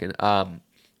we're talking. I'm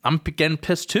getting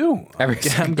pissed too. I'm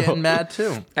getting mad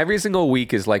too. Every single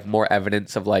week is like more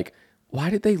evidence of like, why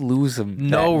did they lose them?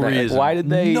 No reason. Why did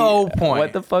they? No point.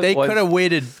 What the fuck? They could have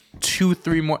waited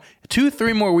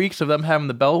 2-3 more weeks of them having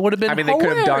the belt. Would have been. I mean, they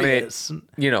could have done it.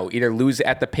 Either lose it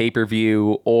at the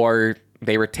pay-per-view or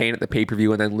they retain at the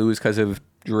pay-per-view and then lose because of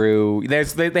Drew.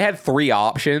 They had 3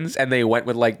 options and they went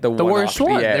with like the worst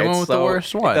one. Yeah, they went with the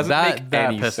worst one. It doesn't make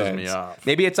any pisses sense. Me off.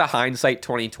 Maybe it's a hindsight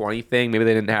 2020 thing. Maybe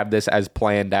they didn't have this as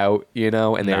planned out. And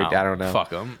I don't know.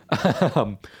 Fuck them.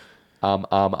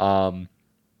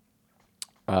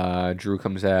 Drew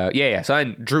comes out. Yeah. So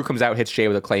then Drew comes out, hits Jay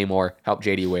with a Claymore, help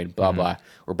JD win, blah, blah.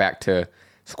 We're back to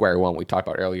square one we talked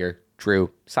about earlier.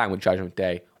 Drew signed with Judgment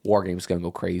Day. War Game's going to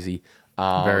go crazy.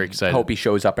 Very excited. Hope he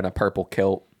shows up in a purple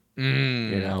kilt. Oh,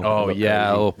 yeah. Crazy.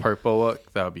 A little purple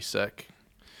look. That would be sick.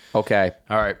 Okay.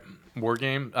 All right. War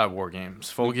Games.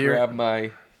 Full Gear. Let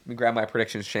me grab my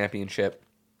predictions championship.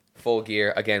 Full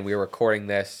Gear. Again, we were recording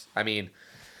this. I mean,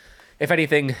 if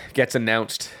anything gets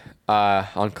announced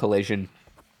on Collision,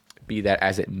 be that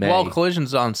as it may. Well,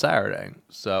 Collision's on Saturday.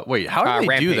 So wait, how do they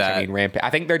Rampage, do that? I mean, Rampage. I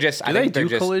think they're just. Do they do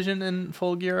Collision in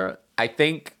Full Gear? I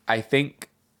think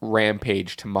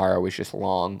Rampage tomorrow is just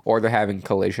long, or they're having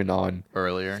Collision on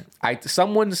earlier.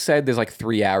 Someone said there's like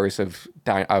 3 hours of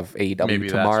AEW Maybe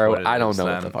tomorrow. I don't know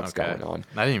what the fuck's going on.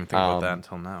 I didn't even think about that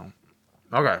until now.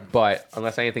 Okay, but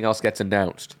unless anything else gets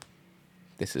announced,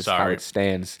 this is how it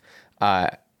stands.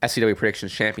 SCW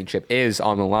Predictions Championship is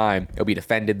on the line. It'll be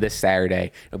defended this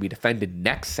Saturday. It'll be defended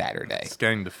next Saturday. It's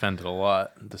getting defended a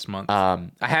lot this month.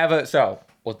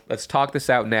 Let's talk this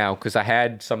out now because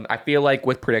I feel like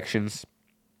with predictions,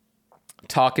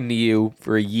 talking to you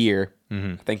for a year,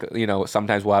 I think,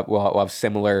 sometimes we'll have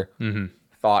similar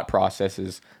thought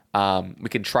processes. We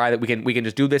can try that. We can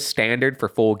just do this standard for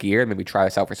Full Gear and maybe try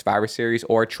this out for Survivor Series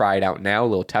or try it out now, a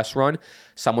little test run.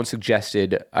 Someone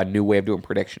suggested a new way of doing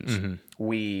predictions.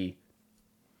 We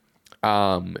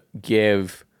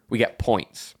get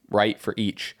points, right, for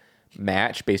each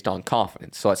match based on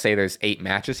confidence. So let's say there's 8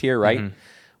 matches here, right?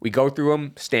 We go through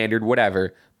them standard,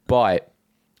 whatever. But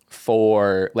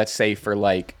let's say for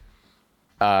like,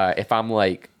 if I'm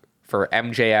like, for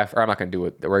MJF, or I'm not going to do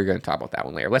it. We're going to talk about that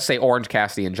one later. Let's say Orange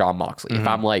Cassidy and Jon Moxley. If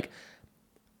I'm like,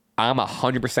 I'm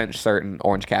 100% certain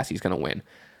Orange Cassidy's going to win.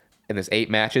 And there's 8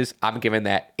 matches, I'm giving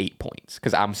that 8 points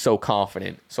because I'm so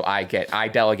confident. So I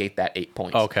delegate that 8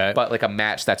 points. Okay. But like a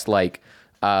match that's like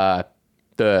the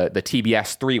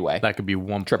TBS 3-way. That could be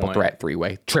 1 triple threat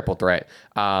 3-way. Triple threat.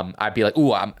 I'd be like,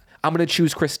 ooh, I'm going to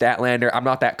choose Chris Statlander. I'm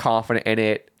not that confident in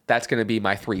it. that's going to be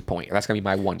my 3 point. That's going to be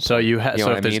my 1 point. So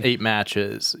so if there's 8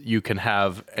 matches, you can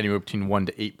have anywhere between 1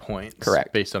 to 8 points.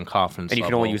 Correct. Based on confidence and you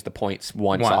level. can only use the points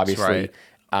once obviously. Right.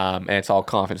 And it's all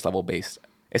confidence level based.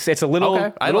 It's a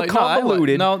little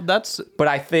convoluted. But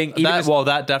I think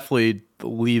that definitely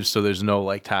leaves so there's no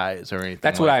like ties or anything.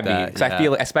 That's what I mean. Because I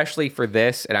feel, especially for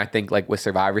this, and I think like with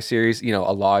Survivor Series, a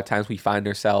lot of times we find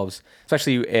ourselves,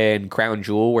 especially in Crown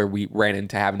Jewel, where we ran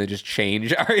into having to just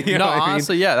change.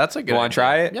 Honestly, yeah, that's a good. You want to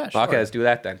try it? Yeah, sure. Okay, let's do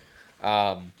that then.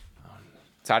 So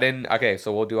I didn't. Okay,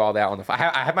 so we'll do all that on the.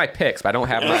 I have my picks, but I don't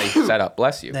have my setup.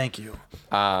 Bless you. Thank you.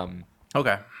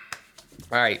 Okay.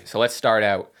 All right, so let's start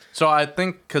out. So I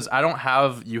think because I don't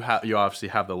have you obviously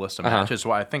have the list of matches. So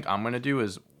what I think I'm gonna do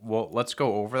is let's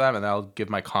go over them and I'll give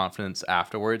my confidence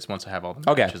afterwards once I have all the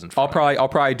matches in front. I'll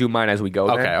probably do mine as we go.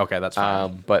 Okay, that's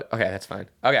fine. That's fine.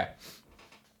 Okay.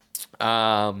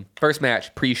 First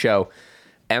match pre-show,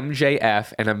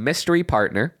 MJF and a mystery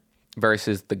partner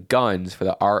versus the Guns for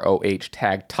the ROH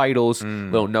tag titles.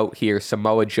 Little note here: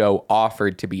 Samoa Joe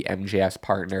offered to be MJF's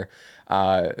partner.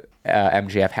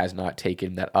 MJF has not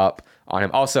taken that up on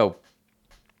him. Also,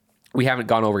 we haven't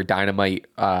gone over Dynamite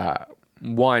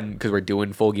one because we're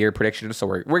doing full gear predictions, so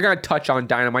we're gonna touch on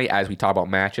Dynamite as we talk about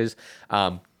matches.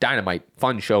 Dynamite,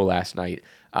 fun show last night.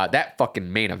 That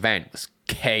fucking main event was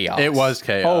chaos. It was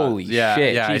chaos. Holy shit!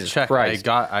 Yeah, Jesus Christ.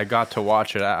 I got to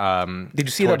watch it. Did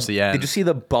you see the end? Did you see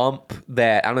the bump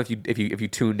that I don't know if you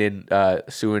tuned in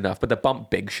soon enough, but the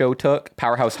bump Big Show took?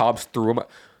 Powerhouse Hobbs threw him.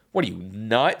 What are you,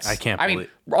 nuts? I can't believe.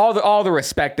 All the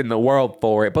respect in the world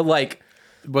for it, but like,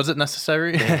 was it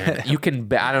necessary? You can.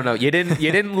 I don't know. You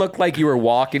didn't look like you were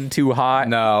walking too hot.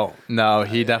 No,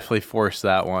 he definitely forced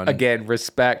that one. Again,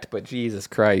 respect, but Jesus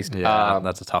Christ. Yeah,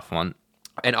 that's a tough one.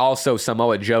 And also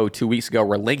Samoa Joe 2 weeks ago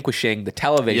relinquishing the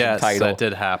television title. Yes, that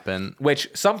did happen. Which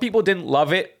some people didn't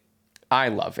love it. I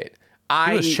love it.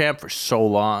 He was champ for so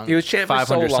long. He was champ for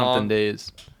so long. 500 something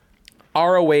days.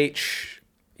 ROH.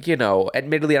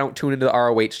 Admittedly, I don't tune into the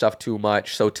ROH stuff too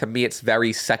much. So to me, it's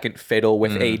very second fiddle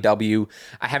with AEW.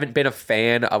 I haven't been a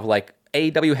fan of like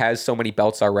AEW has so many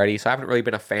belts already, so I haven't really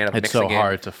been a fan of mixing in. It's so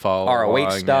hard to follow ROH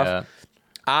stuff. Yeah.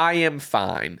 I am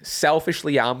fine.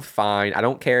 Selfishly, I'm fine. I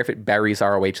don't care if it buries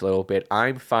ROH a little bit.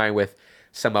 I'm fine with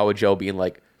Samoa Joe being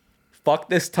like, fuck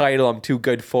this title. I'm too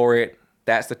good for it.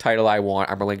 That's the title I want.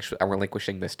 I'm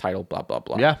relinquishing this title, blah, blah,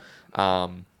 blah. Yeah.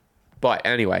 But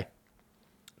anyway.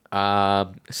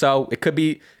 So it could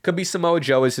be Samoa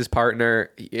Joe as his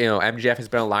partner. MJF has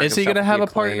been aligned. Is he gonna have a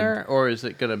partner, or is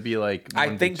it gonna be like?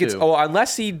 I think it's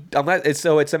unless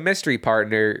it's a mystery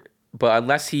partner. But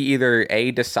unless he either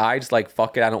decides like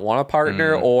fuck it, I don't want a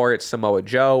partner, or it's Samoa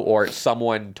Joe, or it's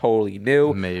someone totally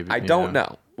new. Maybe I don't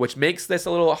know, which makes this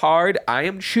a little hard. I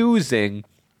am choosing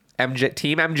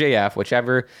Team MJF,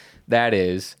 whichever that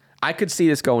is. I could see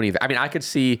this going either. I mean, I could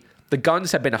see. The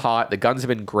Guns have been hot. The Guns have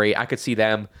been great. I could see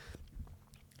them,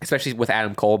 especially with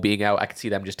Adam Cole being out, I could see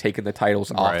them just taking the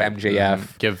titles off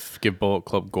MJF. Give Bullet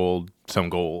Club Gold some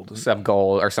gold. Some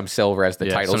gold or some silver as the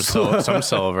titles. Some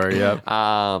silver, yep.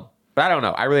 But I don't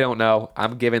know. I really don't know.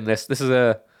 I'm giving this is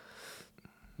a...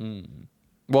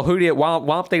 Well, who do you... While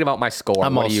I'm thinking about my score,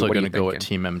 I'm also going to go with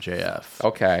Team MJF.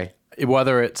 Okay.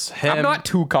 Whether it's him... I'm not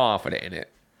too confident in it.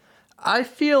 I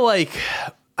feel like...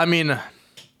 I mean...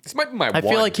 This might be my I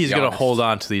feel like he's going to hold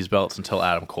on to these belts until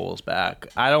Adam Cole's back.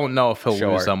 I don't know if he'll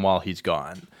lose them while he's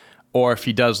gone. Or if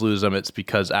he does lose them, it's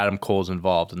because Adam Cole's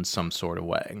involved in some sort of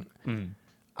way. I'm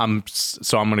going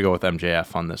to go with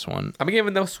MJF on this one. I'm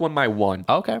giving this one my 1.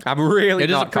 Okay. I'm really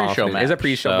not confident. It is a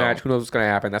pre-show match. It's a pre-show match. Who knows what's going to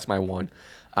happen? That's my 1.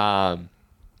 I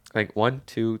think 1,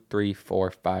 2, 3, 4,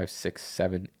 5, 6,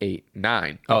 7, 8,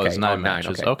 9. Oh, it's 9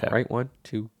 matches. Okay. Right? 1,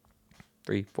 2,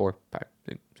 3, 4, 5,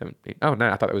 6, 7, 8. Oh,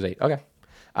 9. I thought it was 8. Okay.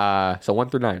 So 1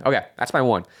 through 9. Okay, that's my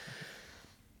 1.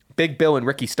 Big Bill and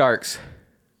Ricky Starks,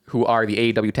 who are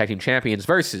the AEW Tag Team Champions,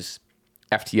 versus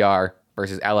FTR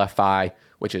versus LFI,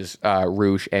 which is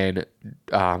Rouge and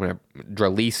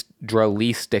Dralistico.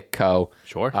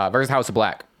 Sure. Versus House of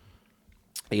Black.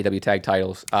 AEW tag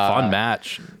titles. Fun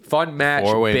match.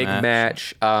 Big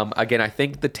match. Again, I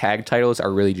think the tag titles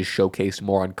are really just showcased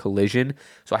more on Collision,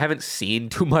 so I haven't seen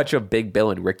too much of Big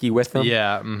Bill and Ricky with them.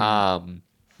 Yeah. Mm-hmm.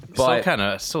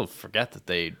 But still forget that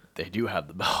they do have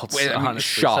the belts.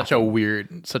 Honestly, such a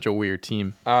weird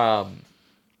team.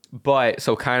 But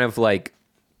so kind of like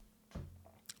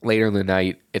later in the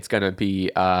night, it's gonna be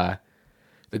the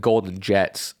Golden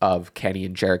Jets of Kenny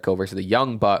and Jericho versus the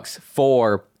Young Bucks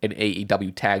for an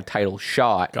AEW tag title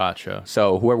shot. Gotcha.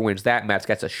 So whoever wins that match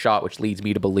gets a shot, which leads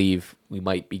me to believe we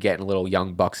might be getting a little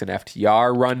Young Bucks and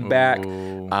FTR run back.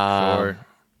 Sure.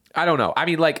 I don't know. I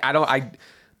mean, like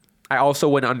I also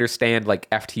wouldn't understand like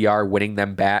FTR winning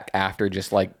them back after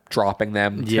just like dropping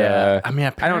them. I mean,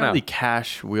 apparently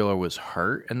Cash Wheeler was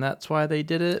hurt, and that's why they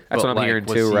did it. That's what I'm hearing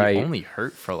too, right? Only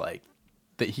hurt for like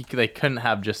they couldn't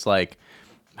have just like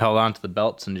held on to the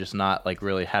belts and just not like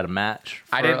really had a match.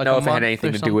 I didn't know if it had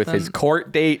anything to do with his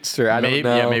court dates, or I don't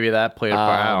know. Yeah, maybe that played a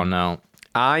part. I don't know.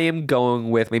 I am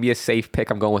going with maybe a safe pick.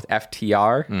 I'm going with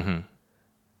FTR,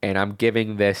 and I'm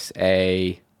giving this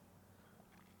a.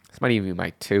 This might even be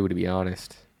my 2, to be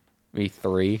honest. Maybe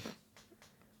 3.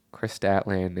 Chris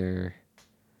Statlander.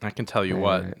 I can tell you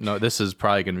what. No, this is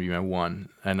probably going to be my 1,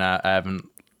 and I haven't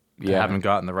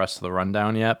gotten the rest of the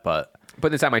rundown yet. But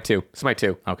it's at my 2. It's my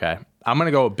 2. Okay, I'm going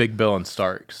to go with Big Bill and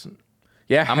Starks.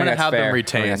 Yeah, I'm going to have them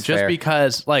retain just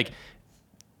because, like,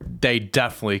 they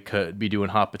definitely could be doing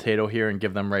hot potato here and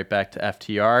give them right back to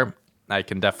FTR. I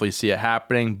can definitely see it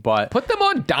happening, but put them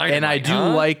on Dynamite. And I do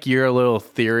like your little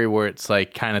theory where it's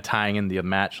like kind of tying in the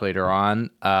match later on.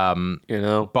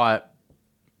 But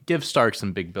give Starks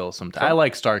and Big Bill some time. I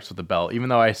like Starks with the belt, even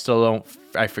though I still don't.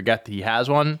 I forget that he has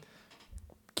one.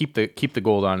 Keep the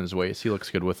gold on his waist. He looks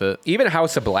good with it. Even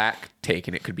House of Black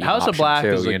taking it could be House of Black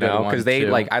too, is a good one because they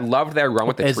like. I loved their run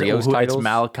with the trios titles. It's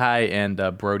Malachi and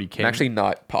Brody King. I'm actually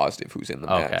not positive who's in the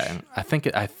match.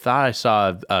 Okay, I thought I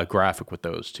saw a graphic with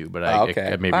those two, but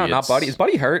maybe not Buddy. Is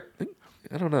Buddy hurt?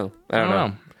 I don't know. I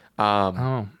don't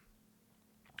know.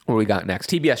 What do we got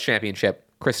next? TBS Championship.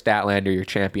 Chris Statlander, your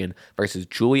champion, versus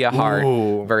Julia Hart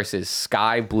versus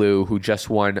Sky Blue, who just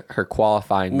won her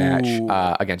qualifying match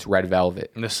against Red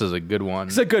Velvet. This is a good one.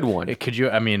 It's a good one. Could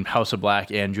you? I mean, House of Black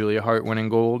and Julia Hart winning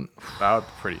gold. That would be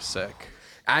pretty sick.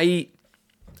 I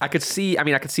could see. I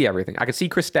mean, I could see everything. I could see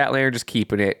Chris Statlander just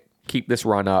keep this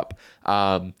run up.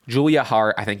 Julia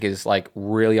Hart, I think, is like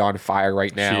really on fire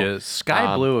right now. She is.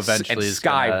 Sky Blue eventually. And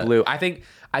Sky Blue. I think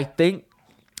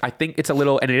it's a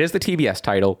little, and it is the TBS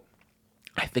title.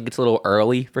 I think it's a little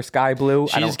early for Sky Blue.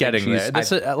 She's getting there.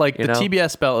 This is like the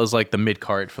TBS belt is like the mid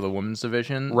card for the women's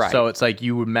division, right? So it's like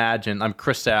you would imagine.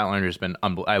 Chris Statlander's been.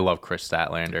 I love Chris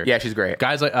Statlander. Yeah, she's great.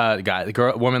 Guys like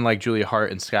women like Julia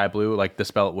Hart and Sky Blue, like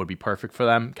this belt would be perfect for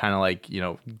them. Kind of like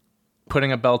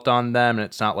putting a belt on them, and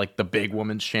it's not like the big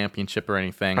women's championship or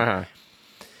anything.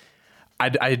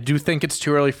 I do think it's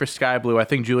too early for Sky Blue. I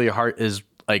think Julia Hart is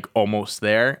like almost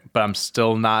there, but I'm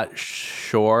still not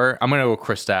sure. I'm gonna go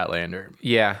Chris Statlander.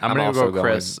 Yeah, I'm gonna go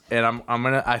Chris, and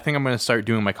I think I'm gonna start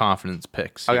doing my confidence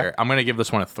picks here. Okay. I'm gonna give this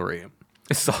one a 3.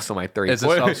 This is also my 3.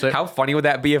 How funny would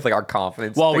that be if like our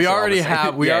confidence? Well, we already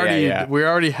have we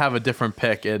already have a different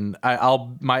pick, and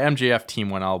my MJF team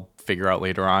one I'll figure out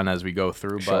later on as we go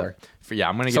through. Sure. But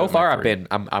I'm gonna. So far,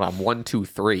 I'm 1, 2,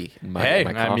 3. Hey,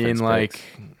 I mean, like,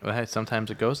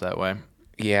 sometimes it goes that way.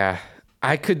 Yeah.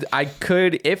 I could,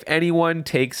 if anyone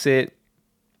takes it,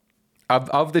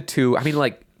 of the two, I mean,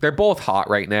 like, they're both hot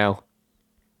right now.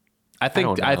 I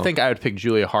think I would pick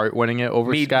Julia Hart winning it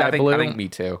over Sky Blue. I think me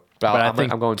too. But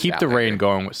I'm going keep the reign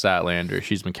going with Statlander.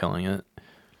 She's been killing it.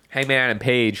 Hangman and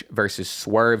Page versus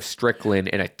Swerve Strickland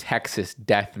in a Texas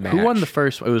death match. Who won the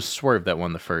first? It was Swerve that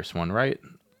won the first one, right?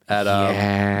 Adam.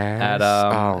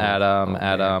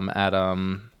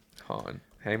 Hold on.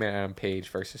 Hangman Adam Page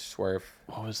versus Swerve.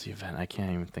 What was the event? I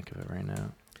can't even think of it right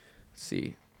now. Let's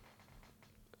see.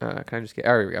 Can I just get...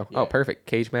 Oh, here we go. Yeah. Oh, perfect.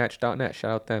 CageMatch.net.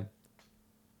 Shout out them.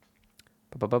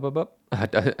 Doesn't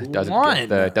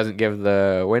give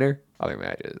the winner other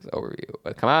matches overview.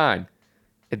 But come on.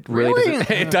 It really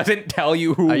doesn't... It doesn't tell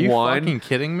you who won. Are you fucking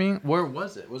kidding me? Where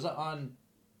was it? Was it on...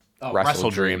 Oh, Wrestle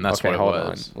Dream. That's what it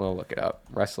was. We'll look it up.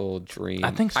 Wrestle Dream.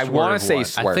 I think Swerve I want to say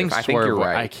Swerve. I think you're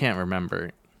right. I can't remember.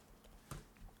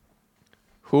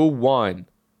 Who won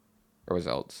the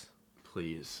results?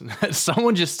 Please.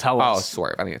 Someone just tell us. Oh,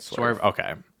 Swerve. I think it's Swerve.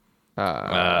 Okay.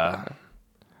 I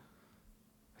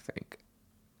think.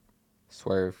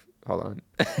 Swerve. Hold on.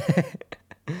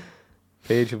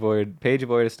 Page avoid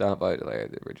a stomp by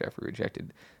Jeffrey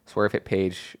rejected. Swerve hit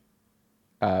Page.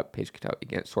 Page could out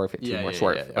again. Swerve hit 2 more.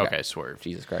 Swerve. Yeah. Okay, Swerve.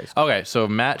 Jesus Christ. Okay, so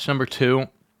match number 2.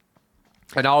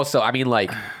 And also, I mean,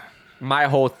 like, my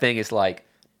whole thing is like,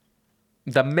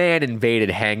 the man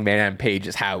invaded Hangman Adam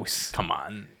Page's house. Come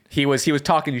on. He was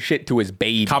talking shit to his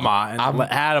baby. Come on.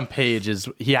 Adam Page is...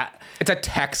 Yeah. It's a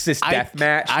Texas death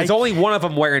match. There's only one of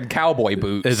them wearing cowboy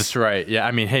boots. That's right. Yeah,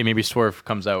 I mean, hey, maybe Swerve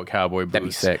comes out with cowboy boots. That'd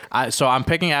be sick. So I'm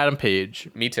picking Adam Page.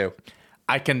 Me too.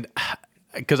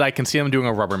 Because I can see them doing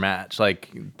a rubber match. Like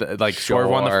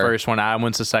Swerve won the first one, Adam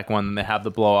wins the second one, and they have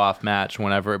the blow-off match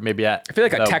whenever. Maybe I feel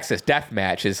like a Texas death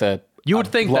match is a... You would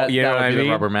think that would be the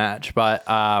rubber match, but...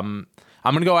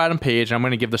 I'm gonna go Adam Page, and I'm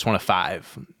gonna give this one a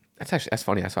 5. That's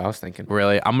funny. That's what I was thinking.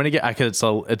 Really, I'm gonna get because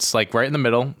it's like right in the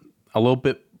middle, a little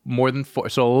bit more than 4,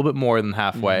 so a little bit more than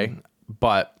halfway.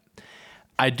 But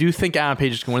I do think Adam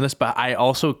Page is going to win this. But I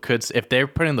also could, if they're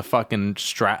putting the fucking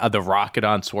the rocket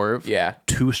on Swerve,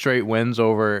 2 straight wins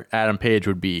over Adam Page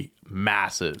would be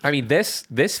massive. I mean, this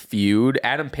feud,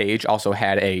 Adam Page also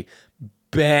had a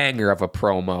banger of a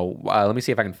promo. Let me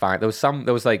see if I can find. There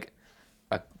was like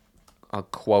a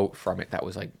quote from it that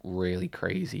was like really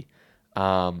crazy.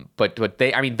 But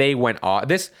they went off.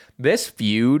 This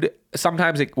feud,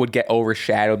 sometimes it would get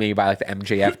overshadowed maybe by like the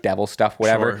MJF devil stuff,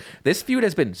 whatever. Sure. This feud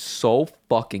has been so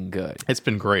fucking good. It's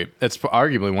been great. It's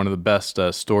arguably one of the best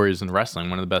stories in wrestling,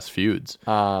 one of the best feuds.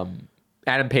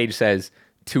 Adam Page says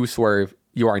to Swerve,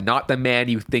 "You are not the man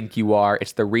you think you are.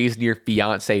 It's the reason your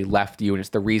fiance left you, and it's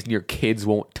the reason your kids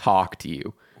won't talk to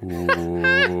you."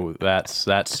 Ooh, that's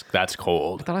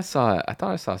cold. I thought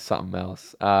I saw something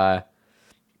else.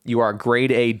 You are a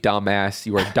grade A dumbass.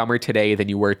 You are dumber today than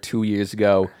you were 2 years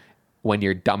ago when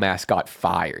your dumbass got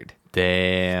fired.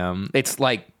 Damn. It's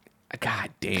like,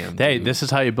 god damn. Hey, dude. This is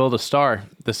how you build a star.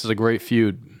 This is a great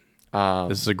feud.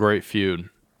 This is a great feud.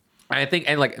 I think,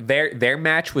 and like their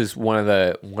match was one of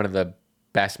the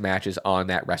best matches on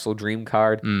that Wrestle Dream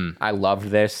card. I loved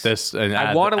this. And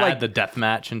I want to add the death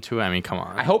match into it. I mean, come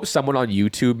on. I hope someone on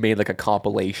YouTube made like a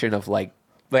compilation of like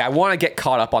I want to get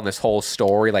caught up on this whole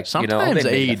story. Like, sometimes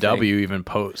AEW even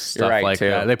posts stuff like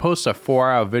that. They post a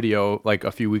 4-hour video like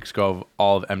a few weeks ago of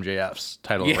all of MJF's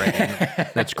title reign.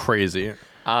 That's crazy.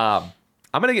 I'm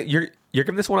gonna get you're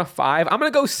giving this one a 5. I'm gonna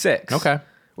go 6. Okay.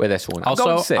 With this one.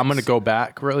 I'm gonna go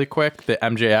back really quick. The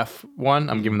MJF one,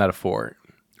 I'm giving that a 4.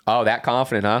 Oh, that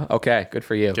confident, huh? Okay, good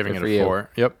for you. Giving it a 4.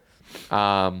 Yep.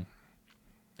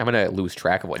 I'm gonna lose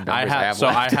track of what numbers I have. So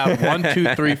left. I have 1,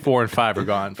 2, 3, 4, and 5 are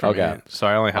gone for me. So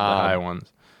I only have the high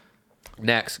ones.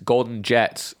 Next, Golden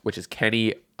Jets, which is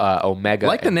Kenny Omega. I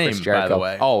like the name, by the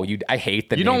way. Oh, I hate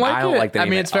the name. You don't like it? I don't like the name.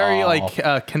 I mean, it's very like.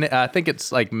 I think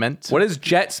it's like meant. What does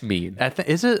Jets mean?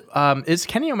 Is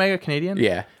Kenny Omega Canadian?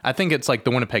 Yeah. I think it's like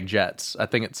the Winnipeg Jets. I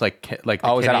think it's like the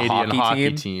Canadian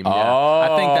hockey team. Yeah. Oh,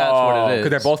 I think that's what it is.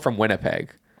 Because they're both from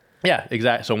Winnipeg. Yeah,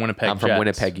 exactly. So Winnipeg Jets. I'm from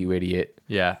Winnipeg, you idiot.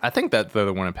 Yeah, I think that they're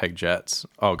the Winnipeg Jets.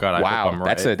 Oh god, I hope I'm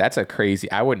right. That's a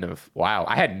crazy. I wouldn't have. Wow,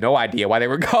 I had no idea why they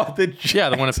were called the Jets. Yeah,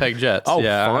 the Winnipeg Jets. Oh,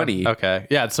 yeah. funny. Okay.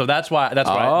 Yeah, so that's why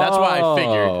I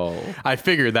figured. I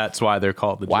figured that's why they're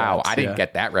called the Jets. Wow, I didn't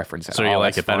get that reference at all. So you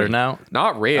like it better now?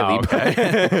 Not really. Oh,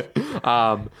 okay.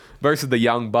 Versus the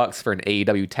Young Bucks for an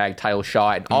AEW tag title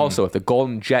shot, and also if the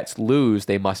Golden Jets lose,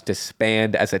 they must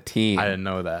disband as a team. I didn't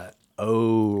know that.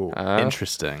 Oh,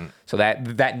 interesting. So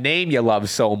that name you love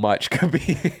so much could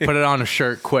be put it on a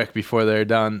shirt quick before they're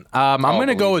done. I'm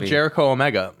gonna go with Jericho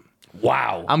Omega.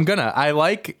 Wow.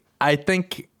 I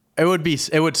think it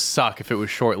would suck if it was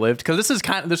short lived because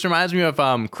this reminds me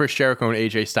of Chris Jericho and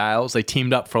AJ Styles. They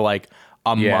teamed up for like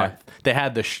a month. They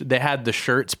had the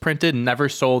shirts printed and never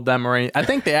sold them or anything. I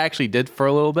think they actually did for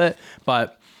a little bit,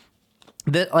 but.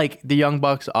 The Young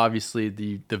Bucks, obviously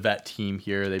the vet team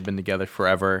here, they've been together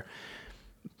forever.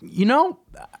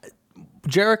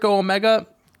 Jericho Omega,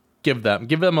 give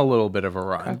them a little bit of a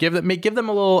run. Okay. Give them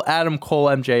a little Adam Cole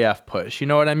MJF push. You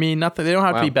know what I mean? Nothing. They don't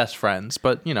have to be best friends,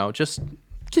 but just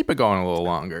keep it going a little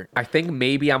longer. I think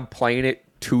maybe I'm playing it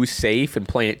too safe and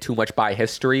playing it too much by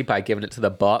history by giving it to the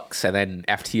Bucks and then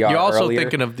FTR. You're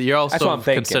also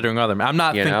considering other. I'm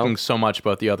not thinking so much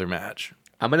about the other match.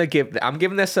 I'm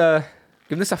giving this a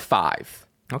 5.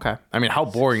 Okay. I mean, how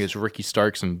boring is Ricky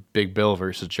Starks and Big Bill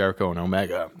versus Jericho and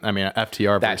Omega? I mean,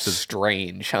 FTR That's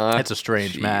strange, huh? It's a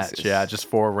strange match. Yeah, just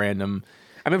 4 random.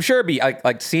 I mean, I'm sure it'd be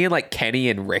like seeing like Kenny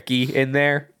and Ricky in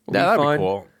there. That'd be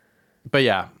cool. But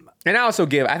yeah. And I also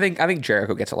I think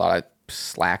Jericho gets a lot of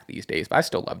slack these days, but I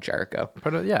still love Jericho.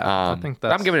 But I think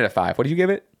that's. I'm giving it a 5. What did you give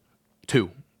it? 2.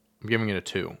 I'm giving it a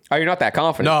 2. Oh, you're not that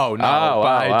confident? No.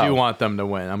 I do want them to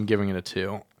win. I'm giving it a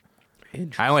 2.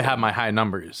 I only have my high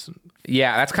numbers.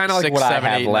 Yeah, that's kind of like 6, what 7, I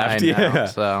have 8, left. Now,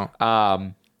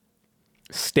 so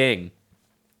Sting,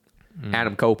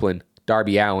 Adam Copeland,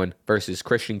 Darby Allin versus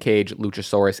Christian Cage,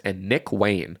 Luchasaurus, and Nick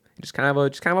Wayne. Just kind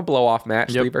of a blow off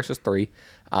match, 3 versus 3.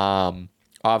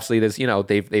 Obviously, there's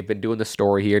they've been doing the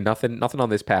story here. Nothing on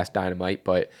this past Dynamite,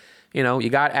 but you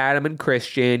got Adam and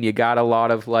Christian. You got a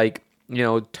lot of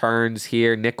turns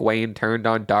here. Nick Wayne turned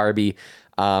on Darby.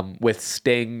 With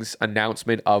Sting's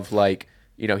announcement of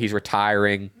he's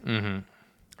retiring,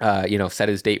 set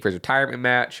his date for his retirement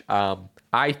match.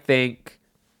 I think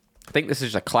this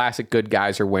is a classic. Good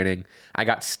guys are winning. I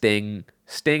got Sting,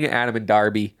 Adam, and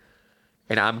Darby,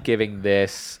 and I'm giving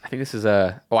this. I think this is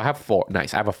I have 4.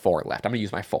 Nice. I have a 4 left. I'm gonna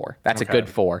use my 4. That's a good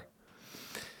 4.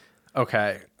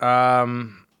 Okay.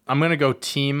 I'm gonna go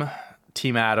team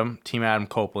Adam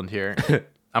Copeland here.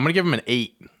 I'm gonna give him an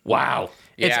 8. Wow.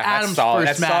 It's Adam's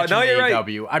first match in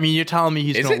AEW. Right. I mean, you're telling me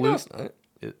he's going to lose?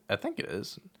 I think it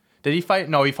is. Did he fight?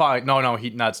 No, he fought. No, no,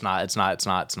 it's not. It's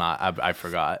not. I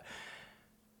forgot.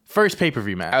 First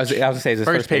pay-per-view match. I was going to say, is this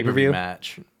first pay-per-view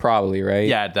match? Probably, right?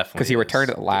 Yeah, definitely. Because he returned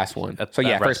at the last one. So,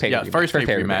 yeah, first pay-per-view match. First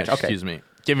pay-per-view match, okay. Excuse me.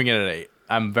 Giving it an 8.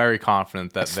 I'm very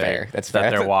confident that they're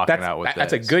walking out with this.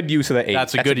 That's a good use of the 8.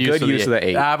 That's a good use of the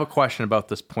 8. I have a question about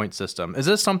this point system. Is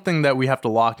this something that we have to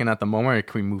lock in at the moment, or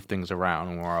can we move things around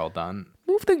when we're all done?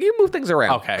 You move things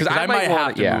around. Okay, because I might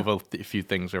have to move a few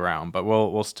things around, but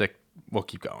we'll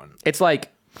keep going. It's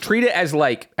like, treat it as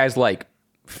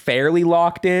fairly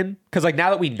locked in, because like now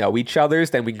that we know each other's,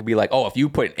 then we can be like, oh, if you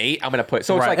put an 8, I'm gonna put.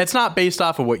 So it's like, it's not based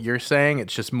off of what you're saying.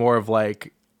 It's just more of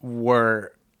like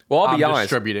I'll be honest,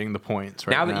 distributing the points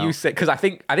right now. That you said, because I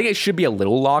think it should be a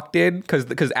little locked in,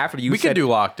 because after you we said, could do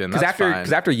locked in. Because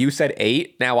after you said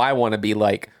 8, now I want to be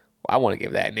like, I want to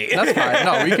give that an 8. That's fine.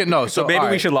 No, we can no. So maybe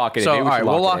we should lock it in. So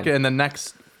we'll lock it in the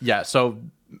next. Yeah. So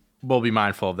we'll be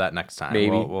mindful of that next time.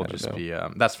 Maybe we'll just be.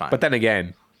 That's fine. But then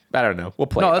again, I don't know. We'll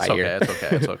play. No, it that's by okay. ear.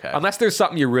 It's okay. Unless there's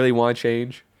something you really want to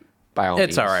change, by all means.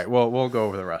 It's all right. We'll go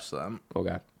over the rest of them.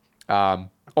 Okay.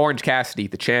 Orange Cassidy,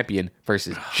 the champion,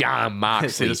 versus Jon Moxley.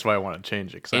 See, this is why I want to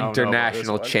change it.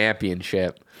 International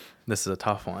Championship. This is a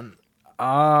tough one.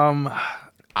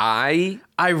 I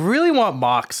really want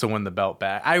Mox to win the belt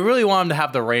back. I really want him to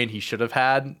have the reign he should have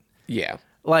had. Yeah.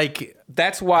 Like,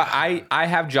 that's why I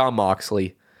have Jon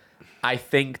Moxley. I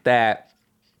think that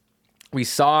we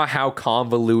saw how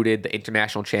convoluted the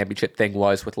International Championship thing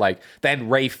was with, like, then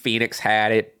Rey Fenix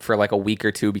had it for like a week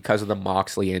or two because of the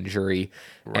Moxley injury.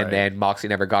 Right. And then Moxley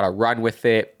never got a run with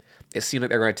it. It seemed like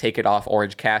they're going to take it off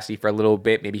Orange Cassidy for a little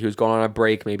bit. Maybe he was going on a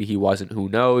break. Maybe he wasn't. Who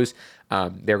knows?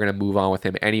 They're going to move on with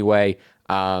him anyway.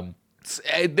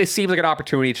 This seems like an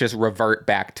opportunity to just revert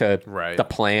back to the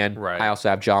plan. Right. I also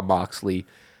have Jon Moxley.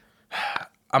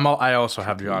 I also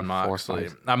have Jon Moxley.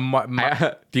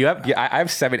 Do you have? Yeah, I have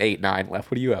 7, 8, 9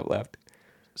 left. What do you have left?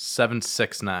 7,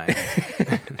 6, 9.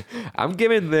 I'm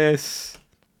giving this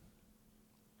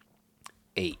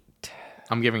 8.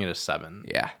 I'm giving it a 7.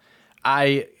 Yeah.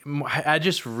 I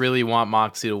just really want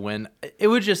Moxley to win.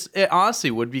 It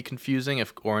honestly would be confusing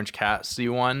if Orange Cassidy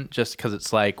won, just because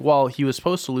it's like, well, he was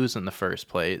supposed to lose in the first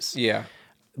place. Yeah.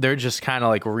 They're just kind of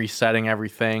like resetting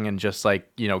everything and just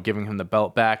like, giving him the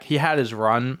belt back. He had his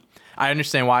run. I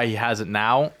understand why he has it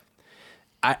now.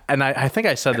 I think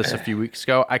I said this a few weeks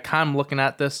ago. I kind of looking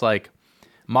at this like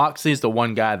Moxley's the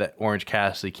one guy that Orange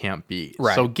Cassidy can't beat.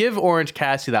 Right. So give Orange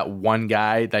Cassidy that one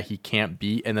guy that he can't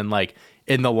beat, and then like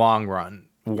in the long run,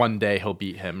 one day he'll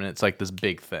beat him, and it's like this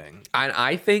big thing. And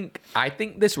I think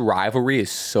this rivalry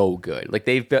is so good. Like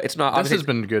they've built. It's not. This has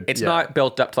been good. It's not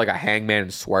built up to like a Hangman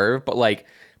and Swerve, but like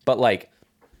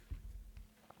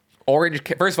Orange.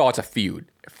 First of all, it's a feud.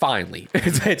 Finally,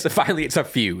 it's a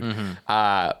feud.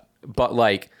 Mm-hmm. But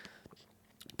like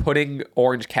putting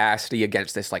Orange Cassidy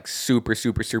against this like super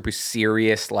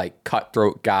serious like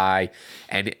cutthroat guy,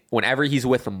 and whenever he's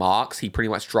with the Mox, he pretty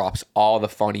much drops all the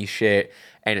funny shit.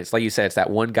 And it's like you said, it's that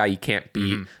one guy you can't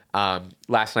beat. Mm-hmm.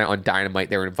 Last night on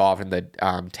Dynamite, they were involved in the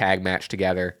tag match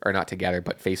together, or not together,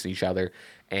 but facing each other.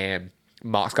 And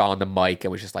Mox got on the mic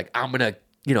and was just like, I'm gonna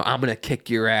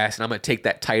kick your ass, and I'm gonna take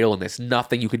that title, and there's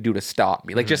nothing you can do to stop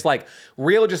me. Like, just like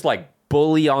real, just like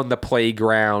bully on the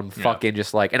playground, fucking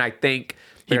just like. And I think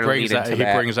he brings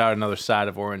out another side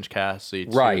of Orange Cassidy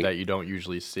too, right, that you don't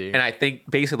usually see. And I think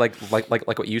basically like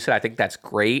what you said, I think that's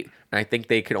great, and I think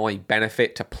they can only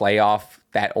benefit to play off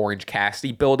that Orange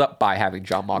Cassidy buildup by having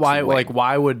Jon Moxley win.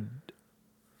 Why would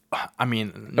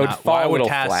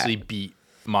Cassidy beat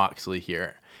Moxley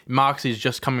here? Moxley's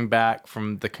just coming back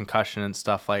from the concussion and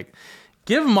stuff. Like,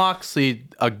 give Moxley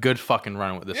a good fucking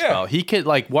run with this spell. He could,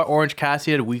 like, what Orange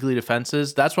Cassidy had weekly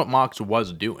defenses, that's what Mox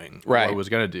was doing. Right. What was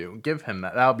going to do. Give him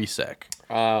that. That would be sick.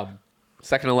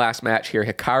 Second to last match here,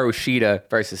 Hikaru Shida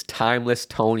versus Timeless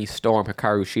Toni Storm.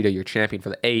 Hikaru Shida, your champion for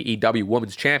the AEW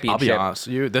Women's Championship. I'll be honest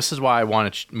with you. This is why I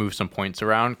want to move some points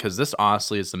around, because this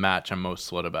honestly is the match I'm most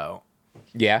split about.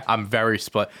 Yeah. I'm very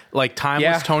split. Like,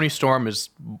 Timeless Toni Storm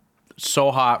is so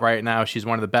hot right now. She's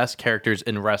one of the best characters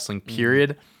in wrestling,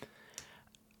 period.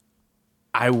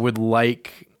 I would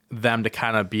like them to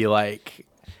kind of be like,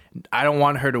 I don't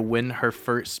want her to win her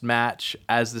first match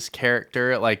as this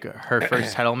character, like her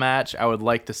first title match. I would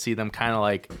like to see them kind of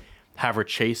like have her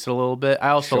chase it a little bit. I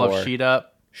also love Shida.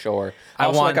 Sure.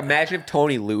 Like, imagine if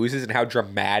Toni loses and how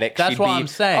dramatic she'd be. That's what I'm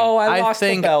saying. Oh, I lost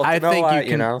the belt. I think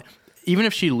you know, even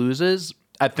if she loses,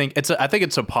 I think it's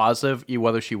a positive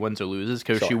whether she wins or loses,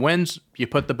 because if she wins, you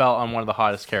put the belt on one of the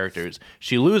hottest characters.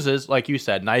 She loses, like you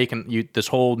said, now you this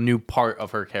whole new part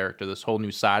of her character, this whole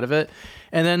new side of it,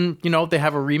 and then they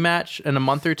have a rematch in a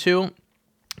month or two.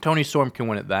 Toni Storm can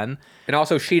win it then. And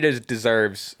also, Sheeta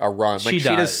deserves a run. Like,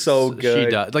 Sheeta's so good.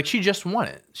 She does. Like, she just won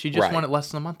it. She just won it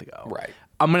less than a month ago. Right.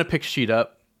 I'm going to pick Sheeta.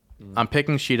 I'm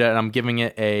picking Sheeta, and I'm giving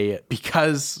it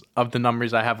because of the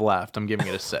numbers I have left, I'm giving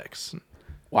it a 6.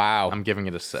 Wow. I'm giving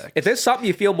it a 6. If there's something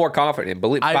you feel more confident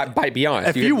in, be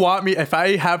honest. If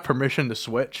I have permission to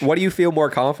switch. What do you feel more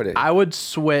confident in? I would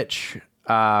switch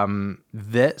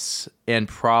this and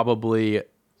probably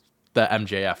the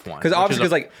MJF one. Because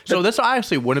obviously, so this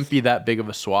actually wouldn't be that big of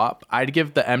a swap. I'd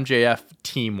give the MJF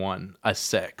team one a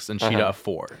 6 and Sheeta a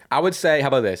 4. I would say, how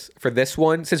about this? For this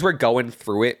one, since we're going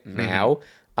through it now,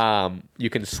 you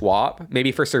can swap.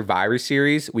 Maybe for Survivor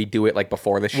Series, we do it like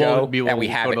before the show, and we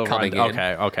have it coming in.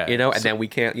 Okay. And then we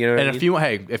can't. And if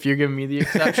you're giving me the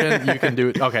exception, you can do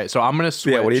it. Okay, so I'm gonna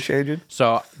switch. Yeah, what are you changing?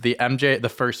 So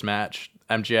the first match,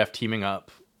 MJF teaming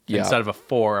up. Instead of a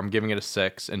 4, I'm giving it a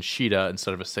 6, and Sheeta,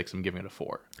 instead of a 6, I'm giving it a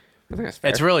 4. I think that's fair.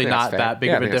 It's really not that big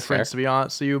of a difference, to be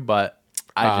honest with you, but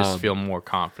I just feel more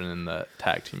confident in the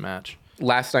tag team match.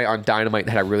 Last night on Dynamite,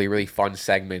 they had a really, really fun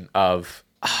segment of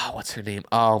what's her name?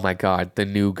 Oh my god, the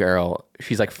new girl.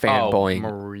 She's like fanboying.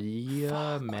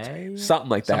 Maria May? Something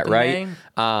like that, right?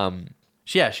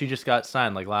 She just got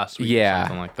signed like last week or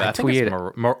something like that. I think it's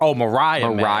Mariah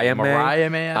May. Mariah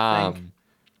May, I think.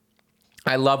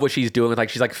 I love what she's doing.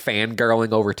 Like, she's like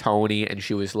fangirling over Tony, and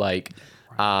she was like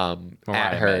at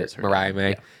Mariah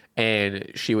May,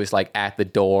 and she was like at the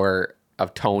door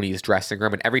of Tony's dressing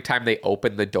room, and every time they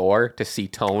opened the door to see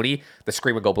Tony, the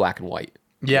screen would go black and white.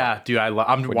 Yeah, dude,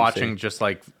 I'm watching just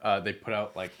like they put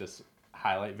out like this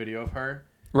highlight video of her.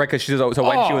 Right, because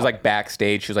when she was like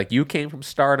backstage, she was like, "You came from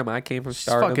Stardom, I came from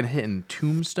Stardom." She's fucking hitting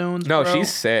tombstones. No, bro.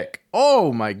 she's sick.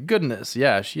 Oh my goodness,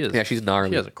 yeah, she is. Yeah, she's gnarly.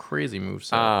 She has a crazy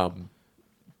moveset.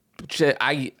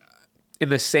 In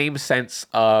the same sense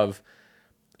of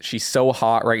she's so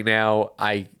hot right now,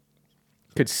 I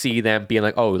could see them being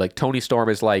like, oh, like Toni Storm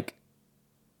is like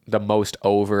the most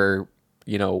over,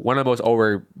 one of the most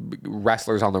over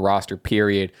wrestlers on the roster,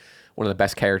 period. One of the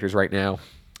best characters right now.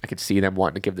 I could see them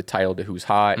wanting to give the title to who's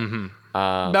hot.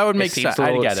 That would make sense.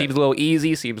 Seems a little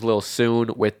easy, seems a little soon.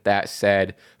 With that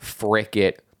said, frick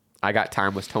it. I got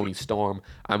time with Toni Storm.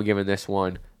 I'm giving this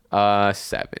one a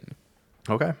 7.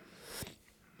 Okay.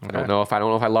 I don't know if I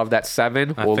love that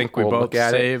 7. I think we both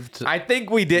saved. I think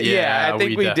we did. Yeah, I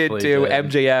think we did too.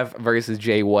 MJF versus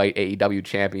Jay White AEW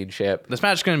Championship. This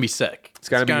match is going to be sick. It's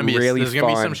going to be really fun. There's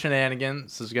going to be some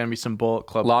shenanigans. There's going to be some Bullet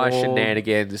Club. A lot of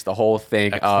shenanigans. The whole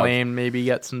thing. Acclaim maybe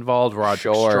gets involved.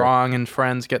 Roger Strong and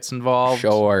friends gets involved.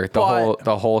 Sure.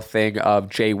 The whole thing of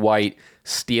Jay White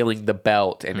stealing the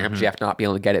belt and MJF not being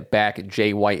able to get it back, and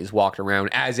Jay White is walking around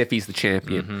as if he's the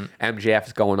champion. MJF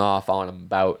is going off on him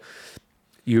about,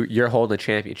 you're holding a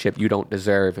championship you don't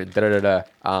deserve, and I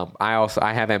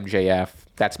have MJF.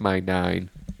 That's my 9.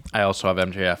 I also have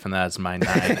MJF, and that's my 9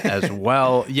 as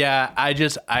well. Yeah, I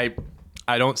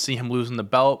don't see him losing the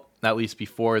belt, at least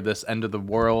before this end of the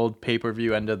world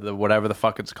pay-per-view, end of the whatever the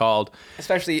fuck it's called.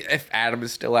 Especially if Adam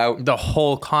is still out. The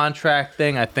whole contract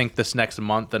thing, I think this next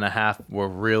month and a half, we're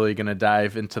really going to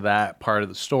dive into that part of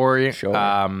the story. Sure.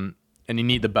 And you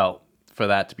need the belt for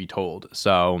that to be told.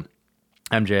 So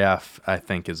MJF, I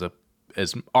think, is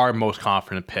our most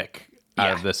confident pick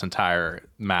out of this entire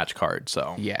match card.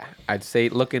 So yeah, I'd say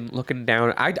looking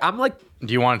down, I'm like,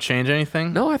 do you want to change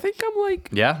anything? No, I think I'm like,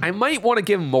 yeah, I might want to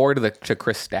give more to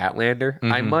Chris Statlander.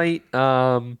 I might,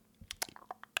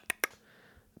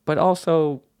 but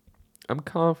also I'm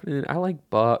confident. I like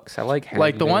Bucks. I like Hangman.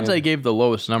 Like the ones I gave the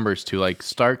lowest numbers to, like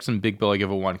Starks and Big Bill, I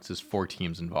give a 1 because there's 4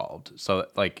 teams involved. So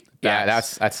like,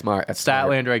 that's smart. That's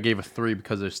Statlander, I gave a 3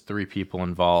 because there's 3 people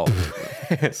involved.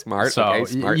 Smart. So okay,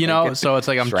 smart so it's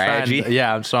like I'm strategy.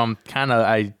 So I'm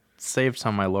I saved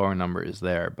some of my lower numbers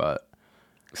there, but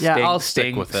yeah, I'll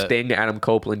stick with it. Sting, Adam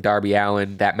Copeland, Darby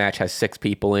Allin. That match has 6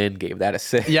 people in. Gave that a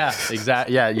 6. Yeah,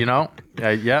 exactly. Yeah,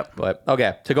 yep. But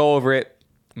okay, to go over it.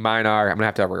 Mine are, I'm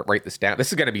going to have to write this down.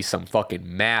 This is going to be some fucking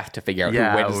math to figure out who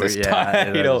wins this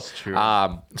title. Yeah, that's true.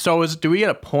 So do we get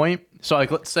a point? So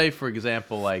like, let's say, for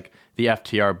example, like the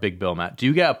FTR Big Bill match. Do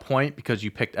you get a point because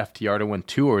you picked FTR to win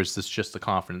 2, or is this just the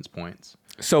confidence points?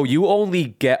 So you only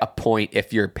get a point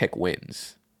if your pick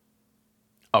wins.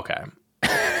 Okay.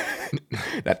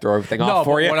 That throw everything off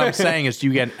for you. What I'm saying is, do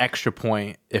you get an extra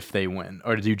point if they win,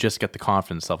 or do you just get the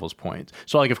confidence levels points?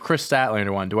 So like if Chris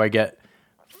Statlander won, do I get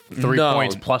 3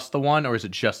 points plus the 1, or is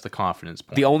it just the confidence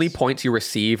points? The only points you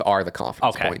receive are the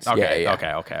confidence points. Okay.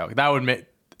 That would make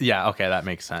Yeah, okay, that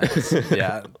makes sense.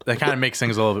 Yeah, that kind of makes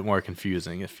things a little bit more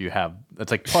confusing if you have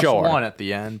it's like +1 at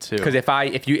the end too. Because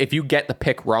if you get the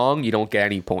pick wrong, you don't get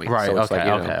any points. Right. So it's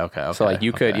okay. So like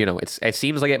you could it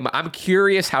seems like I'm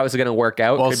curious how is it going to work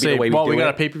out. Well, we got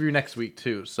a pay-per-view next week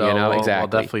too, so exactly. We'll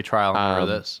definitely trial and error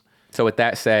this. So with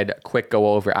that said, quick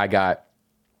go over. I got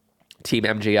Team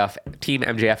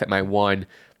MJF at my 1.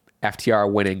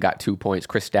 FTR winning, got 2 points.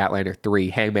 Chris Statlander 3.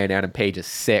 Hangman Adam Page is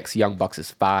 6. Young Bucks is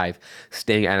 5.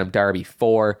 Sting Adam Darby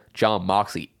 4. John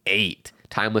Moxley 8.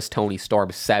 Timeless Tony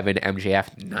Storm 7.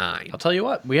 MJF 9. I'll tell you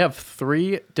what, we have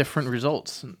 3 different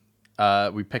results.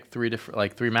 We picked 3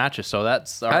 matches, so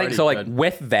that's already I think so. good. Like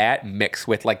with that mixed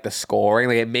with like the scoring,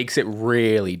 like it makes it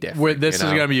really different. This is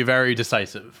going to be very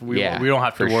decisive. We don't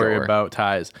have to worry about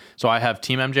ties. So I have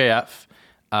Team MJF.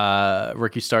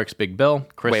 Ricky Starks, Big Bill.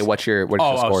 Chris. Wait, what's your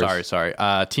scores? Sorry.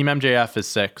 Team MJF is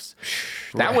 6.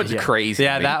 That one's crazy.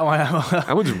 Yeah, that one.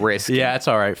 That one's risky. Yeah, it's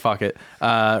all right. Fuck it.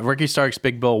 Ricky Starks,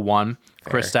 Big Bill 1.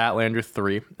 Chris Statlander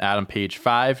 3. Adam Page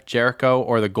 5. Jericho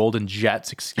or the Golden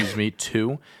Jets,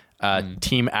 2.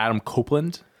 Team Adam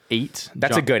Copeland 8.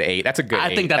 That's a good 8. That's a good 8.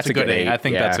 I think that's a good 8. I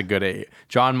think that's a good 8.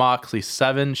 John Moxley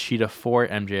 7. Sheeta 4.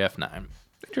 MJF 9.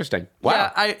 Interesting.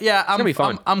 Wow. I'm gonna be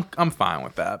fun. I'm fine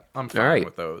with that. I'm fine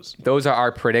with those. Those are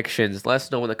our predictions. Let us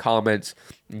know in the comments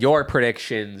your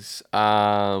predictions.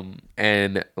 And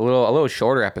a little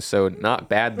shorter episode. Not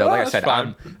bad though. Like I said,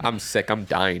 I'm sick. I'm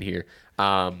dying here.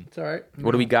 It's all right.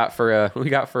 What do we got for we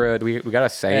got a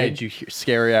saying? Did you hear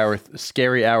Scary Hours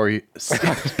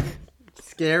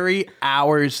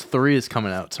 3 is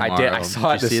coming out tomorrow. I did. I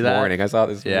saw it this morning. I saw it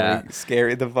this morning.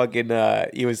 Scary. The fucking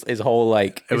he was his whole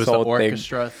like it was whole the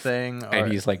orchestra thing,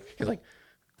 and he's like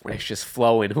when it's just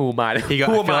flowing. Who am I? I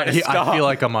feel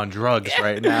like I'm on drugs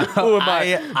right now. Who am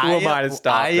I to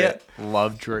stop it? I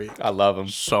love Drake. I love him.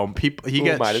 So people he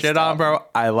gets shit on, bro.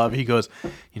 I love. He goes,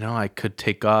 I could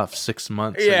take off 6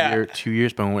 months, a year, 2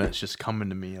 years, but when it's just coming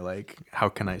to me, like, how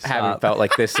can I stop? I haven't felt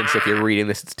like this since if you're reading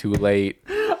this, it's too late.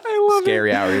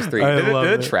 Scary Hours 3.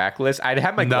 The track list. I'd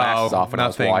have my glasses off when I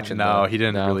was watching. No, he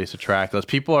didn't release a track list.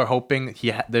 People are hoping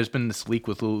there's been this leak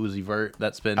with Lil Uzi Vert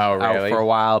that's been out for a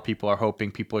while. People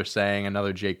are saying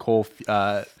another J. Cole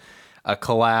a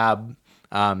collab.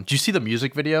 Did you see the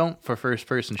music video for First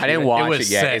Person Shooter? I didn't watch it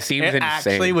yet. Sick. It seems insane.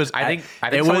 Actually was. I think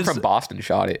someone from Boston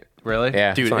shot it. Really?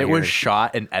 Yeah, dude, it was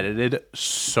shot and edited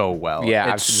so well.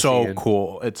 Yeah, it's so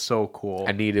cool. It's so cool.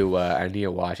 I need to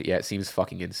watch it. Yeah, it seems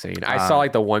fucking insane. I saw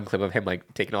like the one clip of him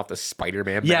like taking off the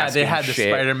Spider-Man mask. Yeah, they had the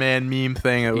Spider-Man meme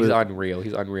thing. He's unreal.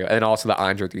 He's unreal. And then also the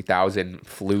Andre 3000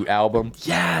 flute album.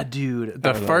 Yeah, dude.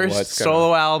 The first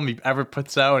solo album he ever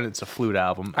puts out, and it's a flute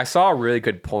album. I saw a really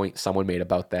good point someone made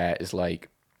about that is like,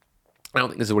 I don't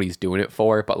think this is what he's doing it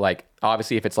for, but like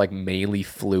obviously if it's like mainly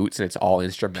flutes and it's all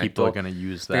instrumental, people are gonna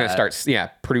use that. They're gonna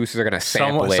start. Producers are gonna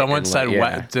sample it. Someone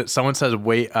says,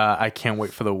 "Wait, I can't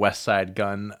wait for the West Side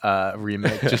Gun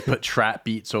remix. Just put trap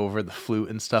beats over the flute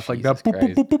and stuff like that."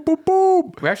 Boop, boop, boop, boop, boop,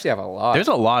 boop. We actually have a lot. There's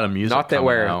a lot of music. Not that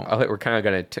we're kind of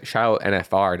gonna shout out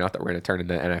NFR. Not that we're gonna turn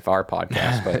into an NFR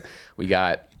podcast, but we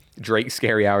got Drake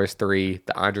Scary Hours 3,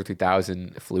 the Andre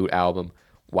 3000 flute album.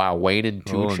 Wow, Wayne and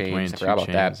 2 Chainz. I forgot about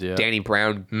that. Yeah. Danny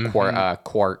Brown,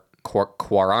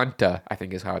 Quaranta, I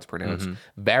think is how it's pronounced.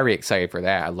 Very excited for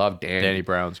that. I love Danny. Danny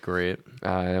Brown's great.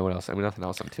 What else? I mean, nothing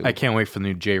else. I can't wait for the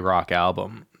new J-Rock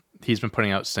album. He's been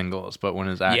putting out singles, but when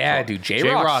his actual... dude,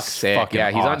 J-Rock's sick. Fucking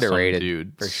he's awesome, underrated,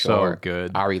 dude. For so sure.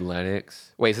 Good. Ari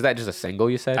Lennox. Wait, is that just a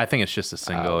single you said? I think it's just a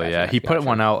single, yeah. He put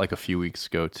one out like a few weeks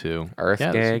ago, too. Earth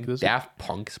Gang. Daft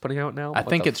Punk's putting out now? I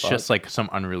think it's just like some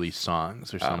unreleased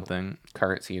songs or something.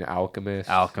 Currency and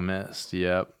Alchemist.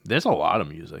 Yep. There's a lot of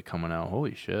music coming out.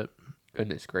 Holy shit.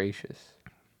 Goodness gracious.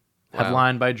 Wow.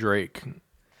 Headlined by Drake.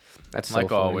 That's so like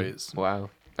funny. Always. Wow.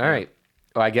 All right.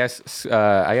 Well, I guess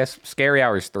Scary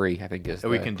Hours 3, I think is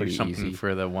we can do something easy.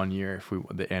 For the 1 year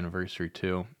the anniversary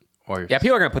too. Or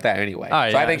people are gonna put that anyway. Oh,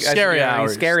 yeah. So I think Scary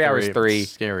Hours 3.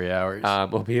 Scary Hours.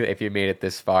 Will be if you made it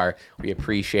this far. We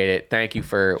appreciate it. Thank you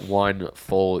for 1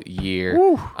 full year.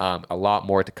 A lot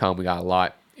more to come. We got a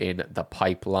lot in the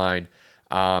pipeline.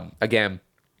 Again,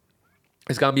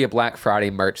 it's gonna be a Black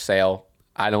Friday merch sale.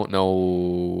 I don't know.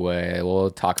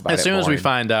 We'll talk about it as soon as we more.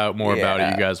 find out more about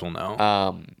it. You guys will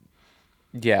know.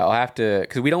 Yeah, I'll have to,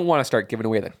 because we don't want to start giving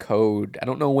away the code. I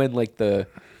don't know when, what's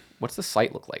the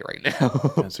site look like right now?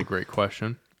 That's a great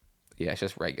question. Yeah, it's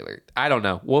just regular. I don't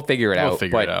know. We'll figure it out.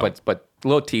 But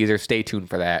little teaser. Stay tuned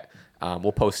for that.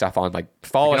 We'll post stuff on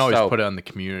follow us. You can always put it on the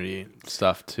community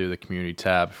stuff too, the community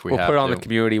tab. If we'll put it on the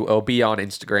community. It'll be on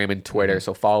Instagram and Twitter.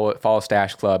 So follow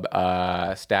Stash Club,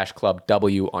 Stash Club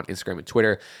W on Instagram and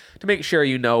Twitter to make sure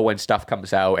you know when stuff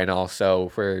comes out, and also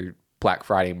for Black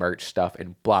Friday merch stuff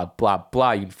and blah, blah,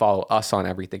 blah. You can follow us on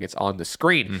everything. It's on the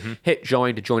screen. Hit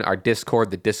join to join our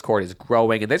Discord. The Discord is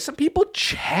growing, and there's some people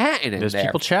chatting in there. There's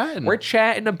people chatting. We're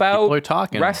chatting about people are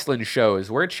talking. Wrestling shows.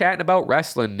 We're chatting about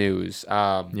wrestling news.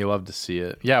 You love to see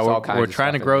it. Yeah, we're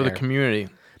trying to grow the community.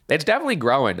 It's definitely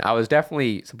growing. I was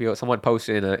definitely someone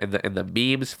posted in the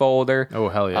memes folder. Oh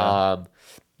hell yeah!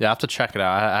 Yeah, I have to check it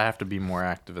out. I have to be more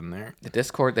active in there. The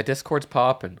Discord's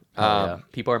popping.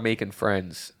 People are making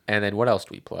friends. And then what else do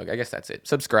we plug? I guess that's it.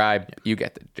 Subscribe. Yeah. You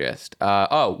get the gist.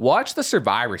 Watch the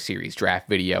Survivor Series draft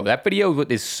video. That video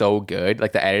is so good.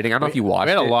 Like the editing. I don't know if you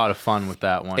watched it. We had a lot of fun with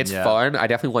that one. It's fun. I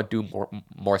definitely want to do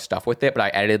more stuff with it. But I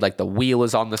edited like the wheel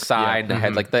is on the side. And I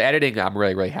had like the editing I'm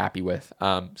really, really happy with.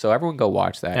 So everyone go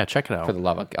watch that. Yeah, check it out. For the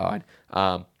love of God.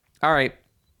 All right.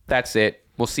 That's it.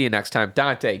 We'll see you next time.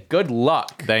 Dante, good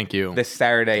luck. Thank you. This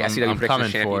Saturday, SCW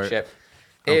Predictions Championship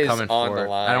is on the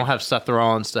line. I don't have Seth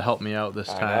Rollins to help me out this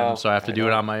time, so I have to do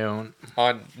it on my own.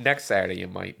 On next Saturday, you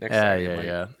might.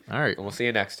 Yeah. All right. And we'll see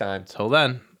you next time. Till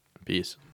then, peace.